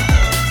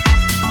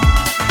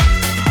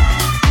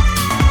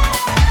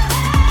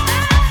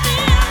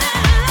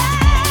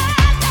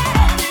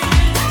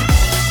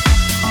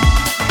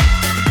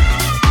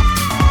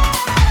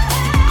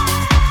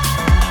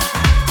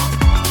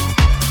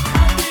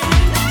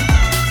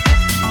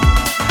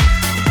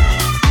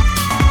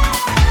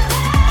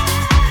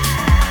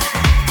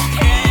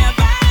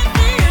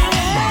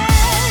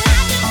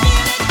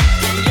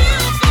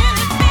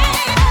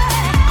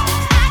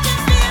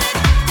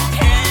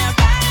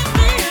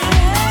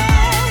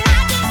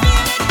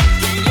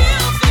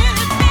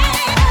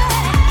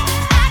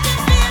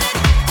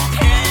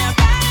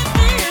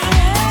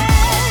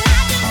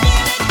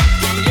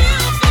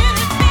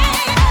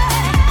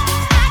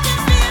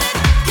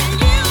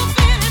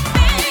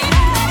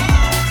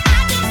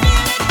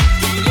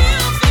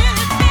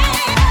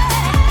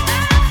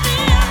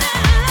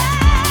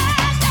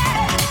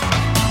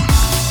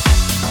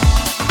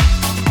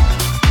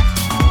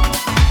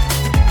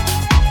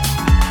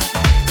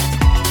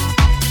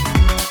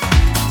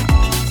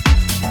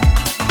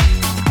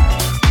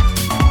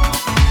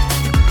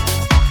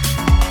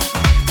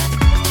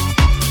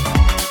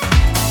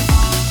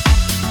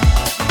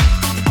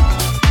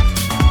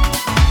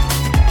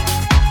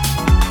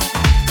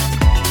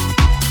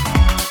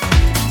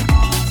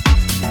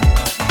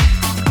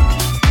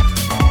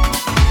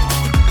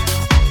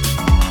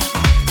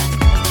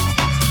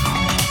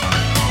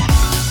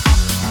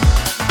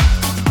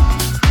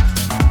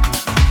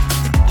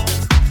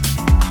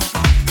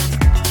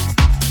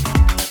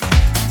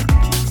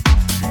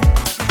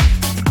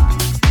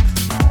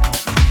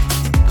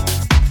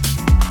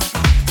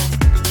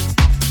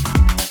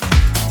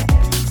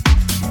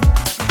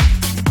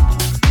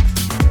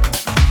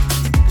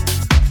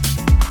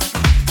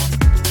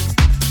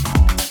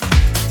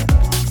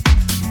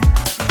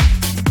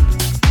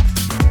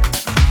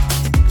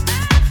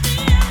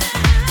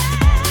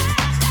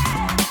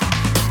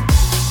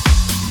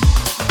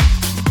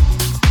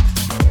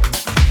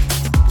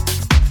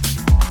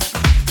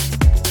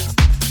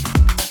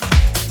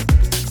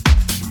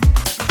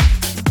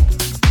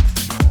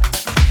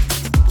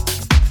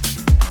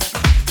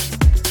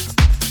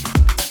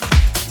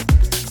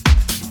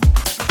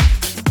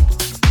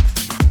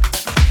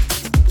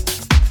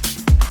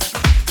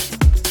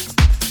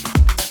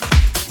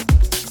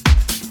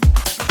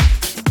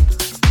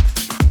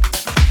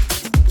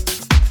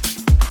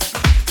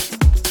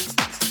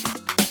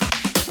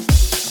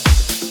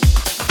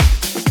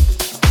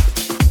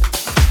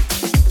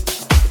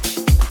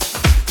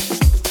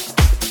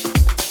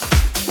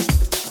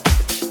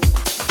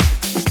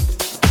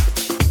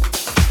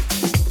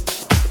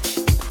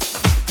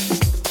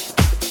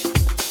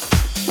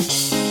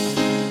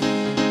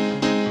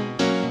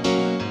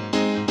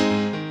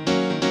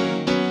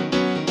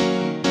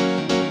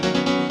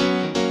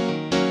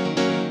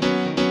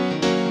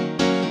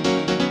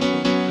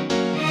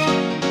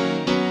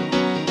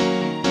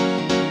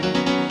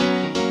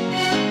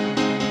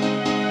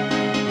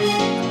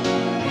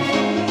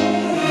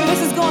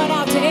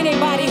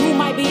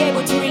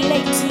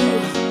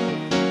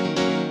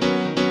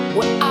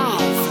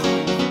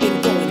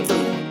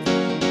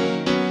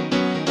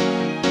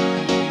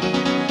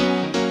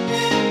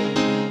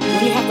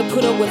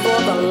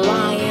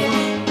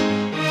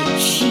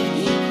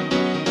cheating,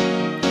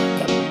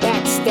 the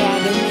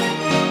backstabbing.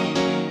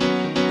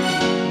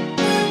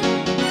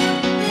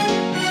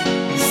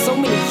 So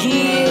many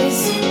years,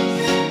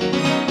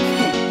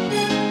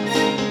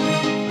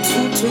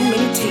 too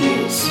many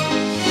tears.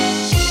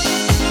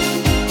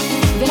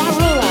 Then I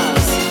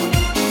realized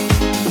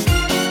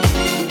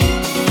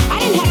I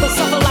didn't have to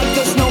suffer like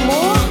this no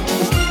more,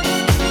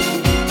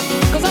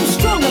 'cause I'm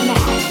stronger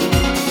now,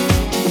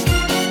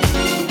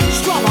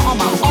 stronger on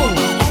my own.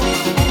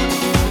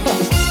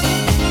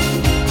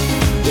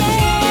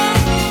 Yeah,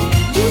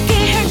 you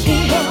can't hurt me,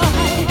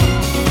 boy.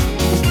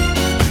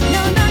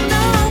 No, no,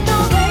 no, no,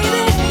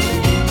 baby,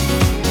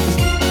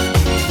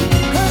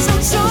 'cause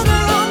I'm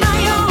stronger on my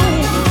own.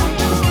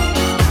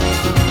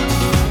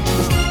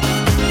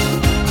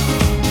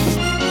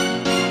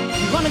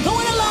 Gonna go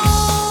it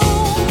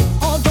alone,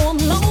 although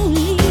I'm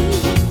lonely.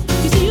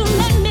 You see, you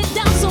let me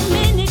down so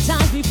many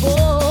times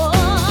before,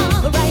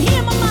 but right here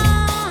in my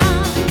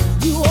mind,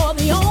 you are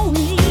the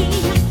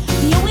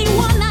only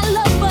one I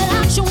love. But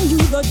I've shown you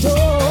the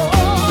door.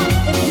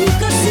 If you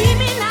could see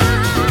me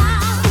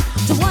now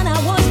to what I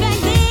was back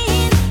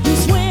then, you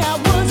swear I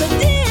was a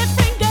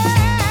different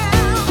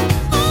girl.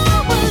 Oh,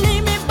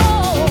 believe me,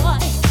 boy,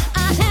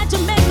 I had to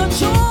make a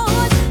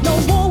choice. No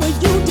more will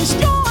you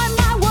destroy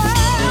my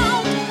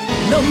world.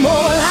 No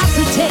more will I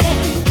pretend.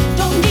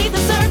 Don't need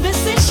the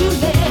services you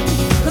lend,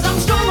 'cause I'm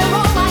stronger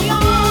on my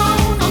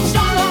own. I'm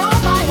stronger on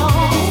my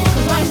own.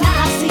 'Cause right now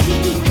I see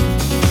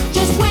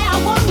just where I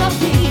wanna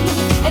be,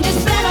 and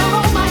it's better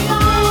on my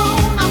own.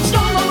 I'm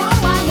stronger on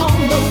my own.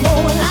 No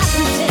more will I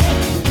pretend.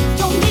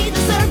 Don't need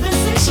the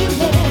services you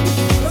lend,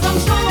 'cause I'm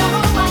stronger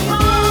on my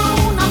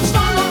own. I'm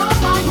stronger on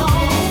my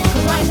own.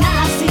 'Cause right now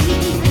I see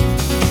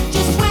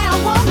just where I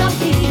wanna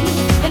be,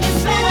 and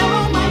it's better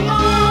on my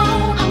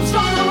own. I'm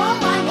stronger on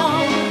my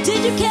own.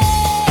 Did you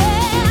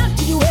care?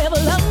 Did you ever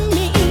love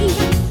me?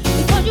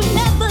 Because you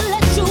never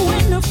let your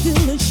inner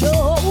feelings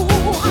show.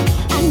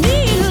 I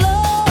need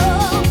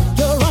love,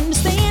 your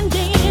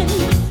understanding,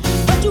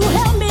 but you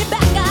held me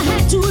back. I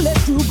had to let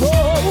you go.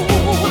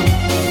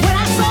 When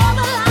I saw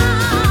the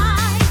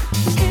light,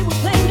 it was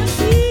plain to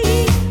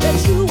see that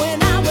you and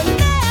I were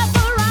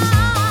never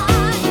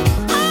right.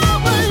 Oh,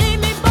 believe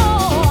me,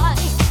 boy,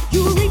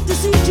 you reap the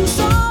seed you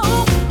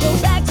sow. Your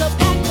bags are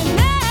packed and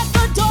at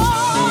the door.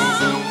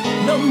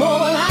 No more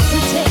will I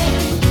pretend.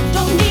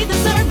 Don't need the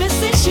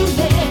services you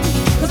lend,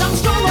 'cause I'm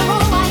stronger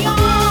on my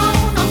own.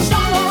 I'm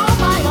stronger on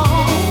my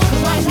own.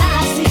 'Cause right now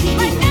I see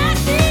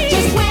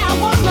just where I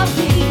wanna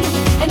be,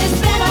 and it's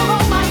better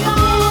on my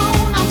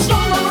own. I'm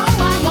stronger on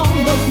my own.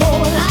 No more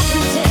will I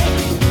pretend.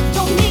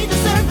 Don't need the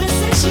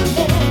services you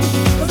lend,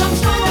 'cause I'm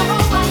stronger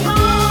on my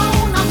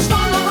own. I'm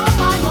stronger on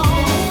my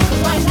own.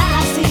 'Cause right now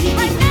I see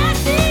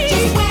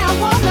just where I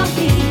wanna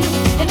be,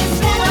 and it's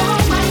better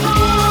on my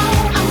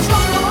own. I'm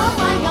stronger on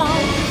my own.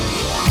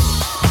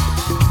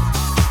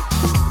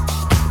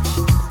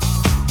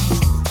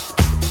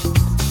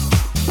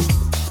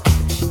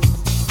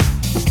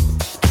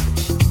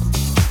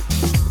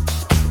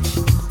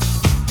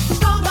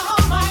 Stronger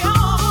on my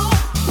own.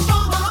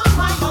 Stronger on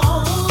my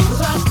own.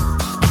 'Cause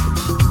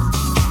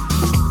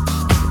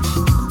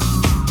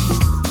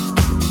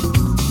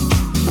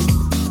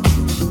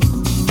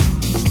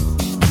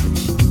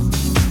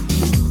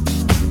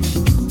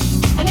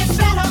and it's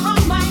better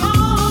on my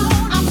own.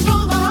 I'm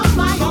stronger on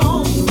my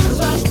own. 'Cause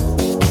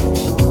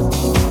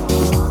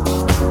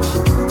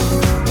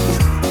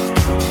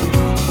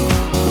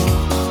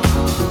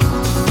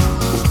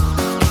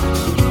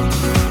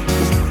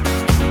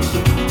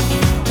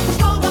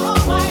stronger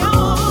on my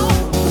own.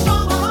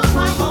 Stronger on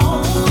my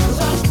own. 'Cause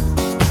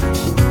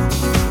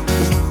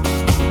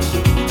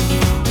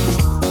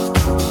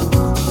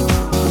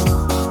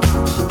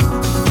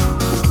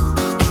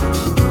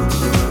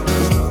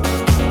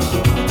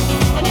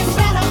and it's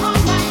better on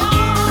my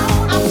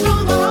own. I'm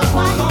stronger on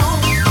my own.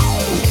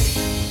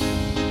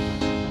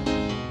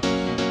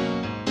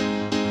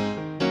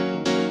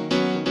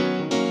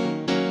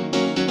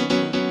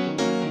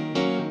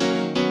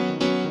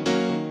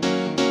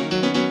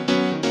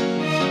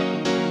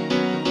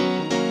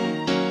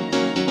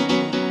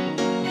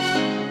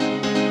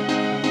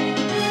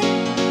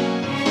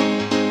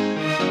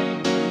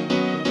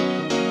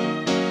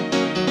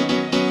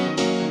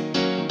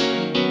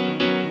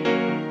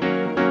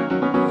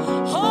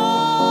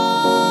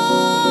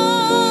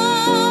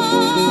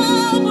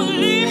 Oh,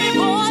 believe me,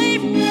 boy,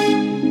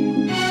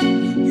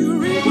 you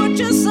reap what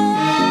you sow.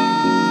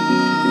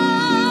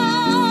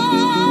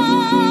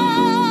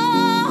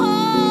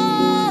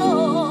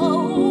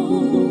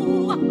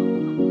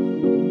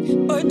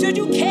 But did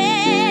you care?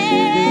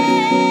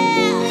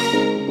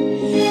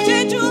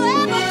 Did you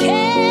ever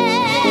care?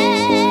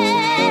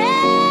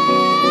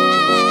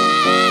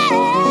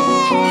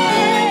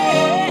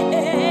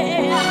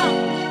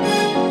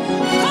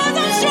 'Cause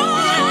I'm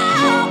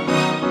strong.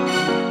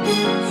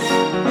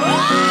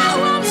 Oh,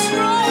 I'm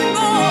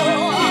stronger.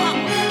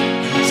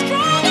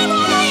 Stronger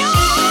on my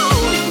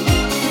own.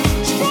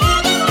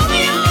 Stronger on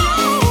my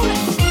own.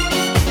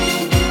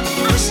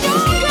 I'm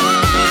stronger.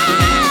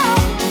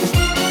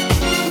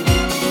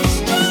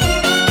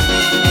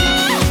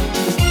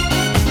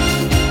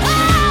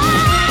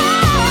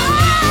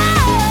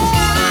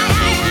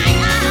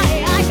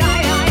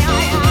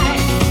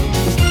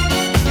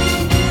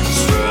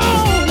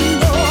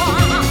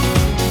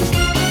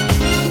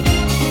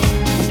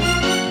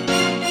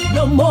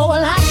 more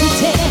will I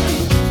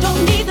pretend.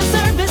 Don't need the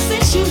service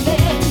issue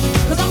then,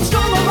 'cause I'm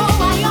stronger on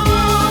my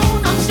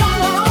own. I'm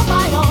stronger on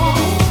my own.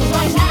 'Cause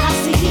right now I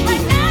see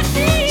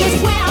just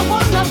where I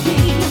wanna be,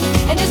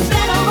 and it's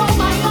better on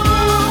my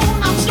own.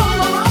 I'm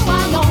stronger on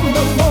my own.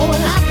 No more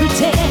will I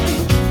pretend.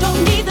 Don't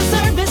need the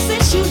service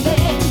issue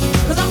then,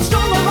 'cause I'm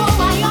stronger on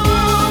my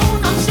own.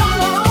 I'm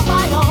stronger on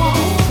my own.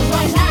 'Cause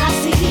right now I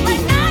see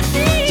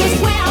just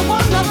where I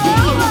wanna be,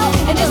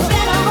 and it's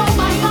better on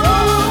my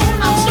own.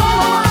 I'm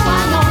stronger on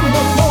my own.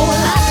 No more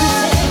will I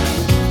pretend.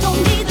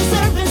 Don't need the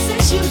service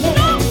issue then,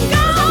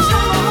 'cause I'm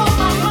stronger on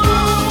my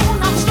own.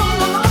 I'm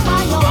stronger on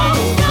my own.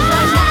 'Cause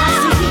right now I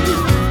see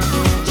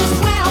just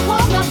where I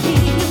wanna be,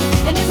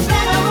 and it's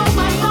better on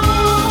my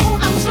own.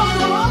 I'm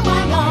stronger on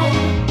my own.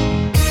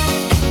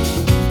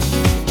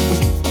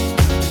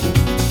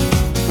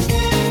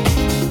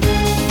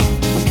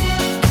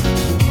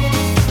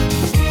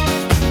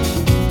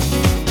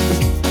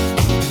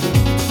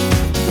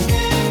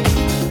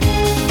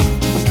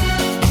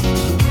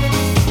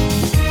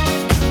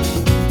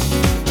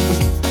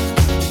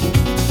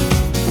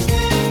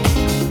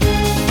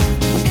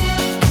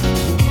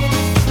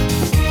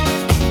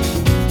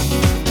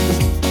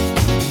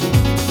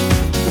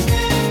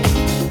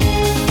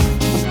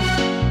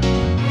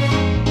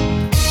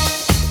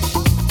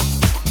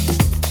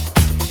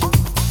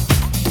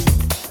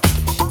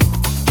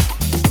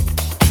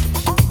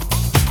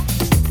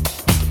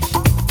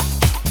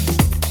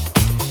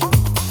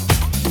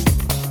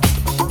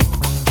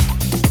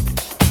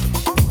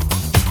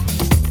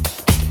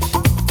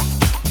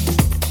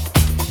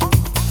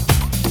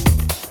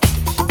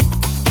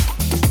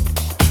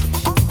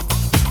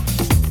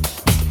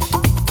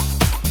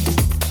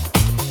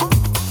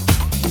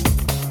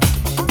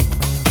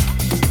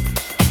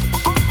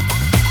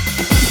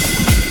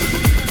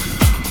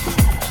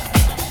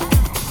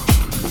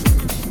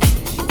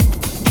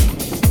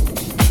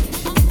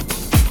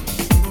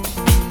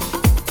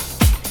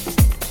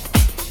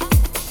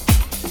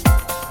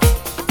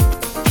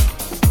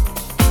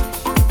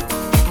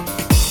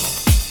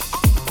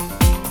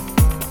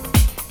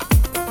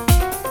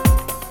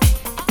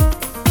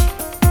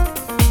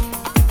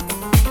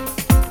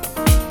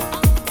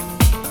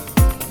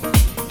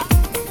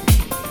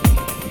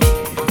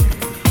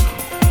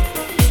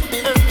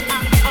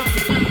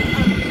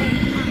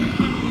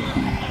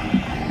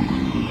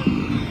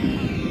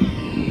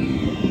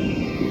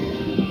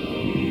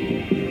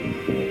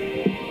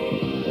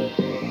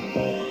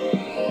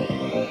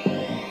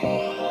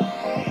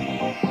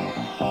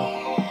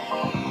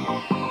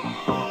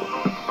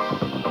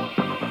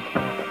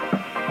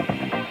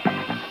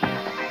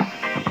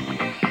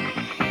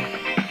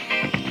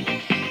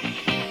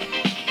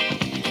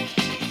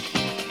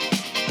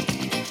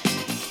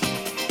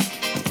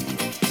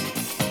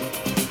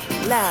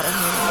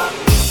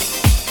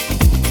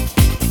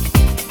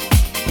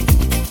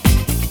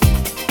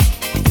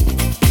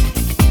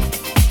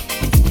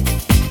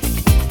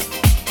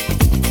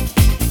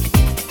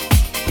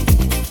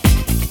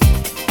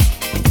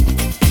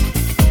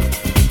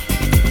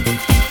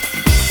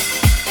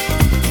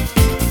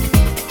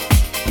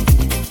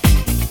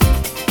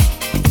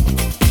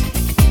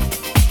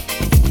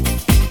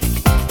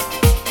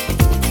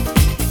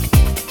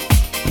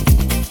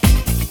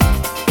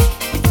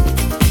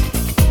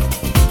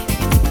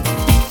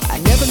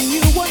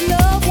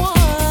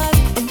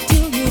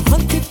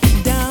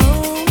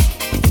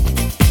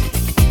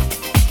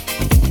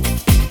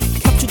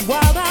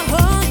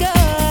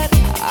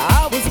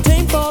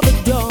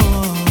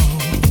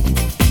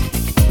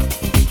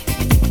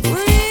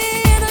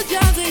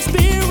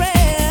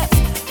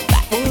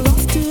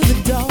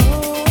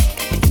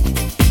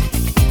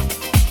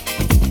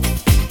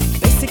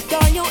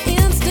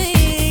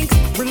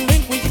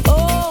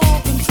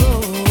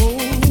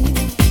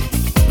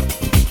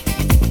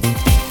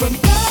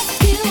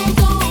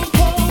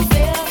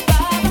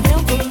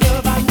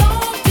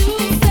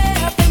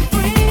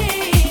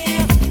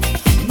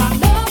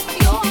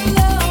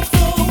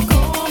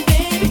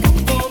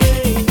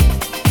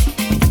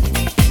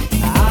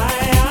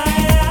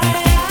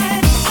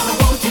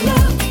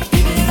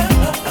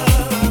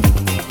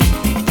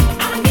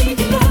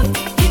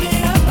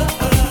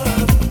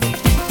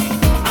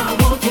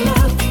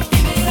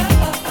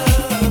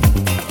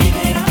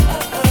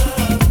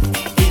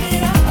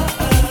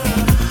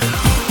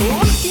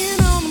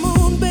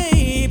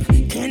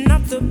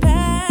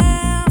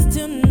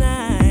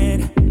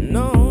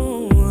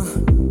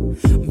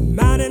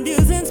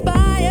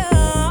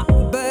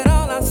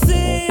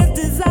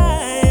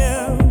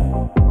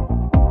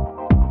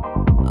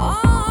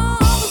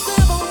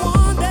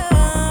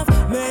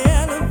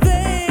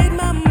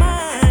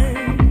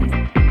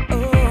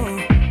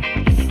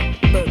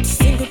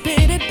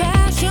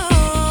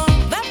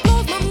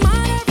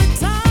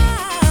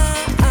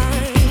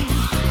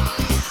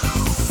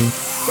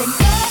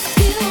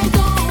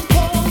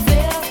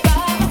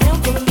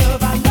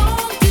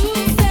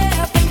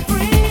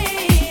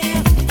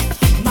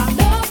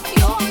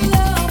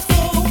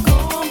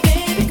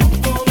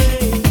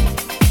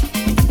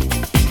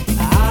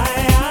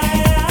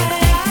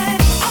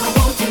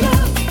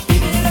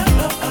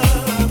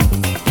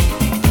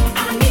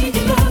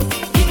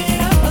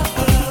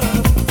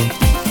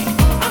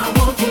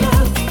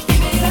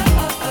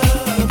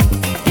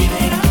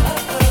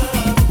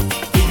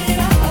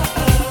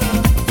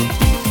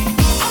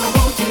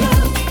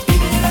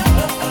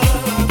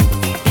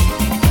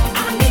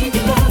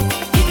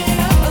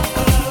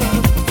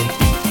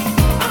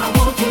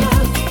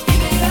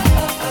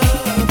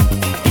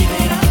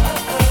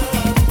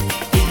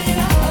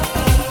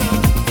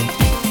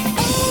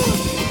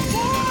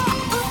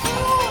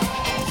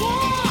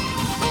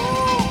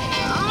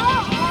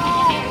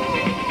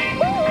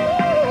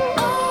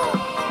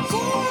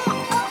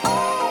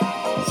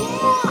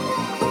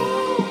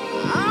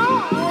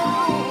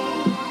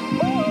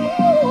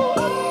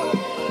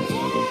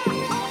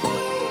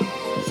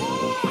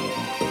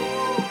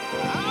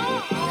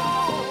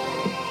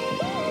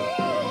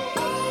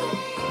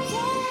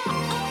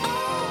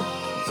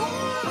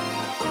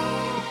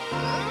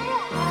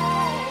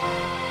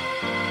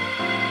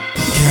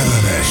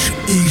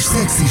 és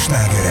szexi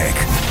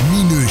slágerek,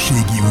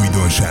 minőségi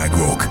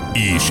újdonságok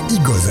és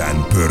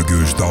igazán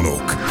pörgős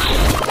dalok.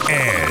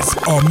 Ez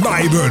a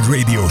My World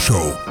Radio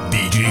Show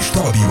DJ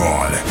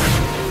Stadyval.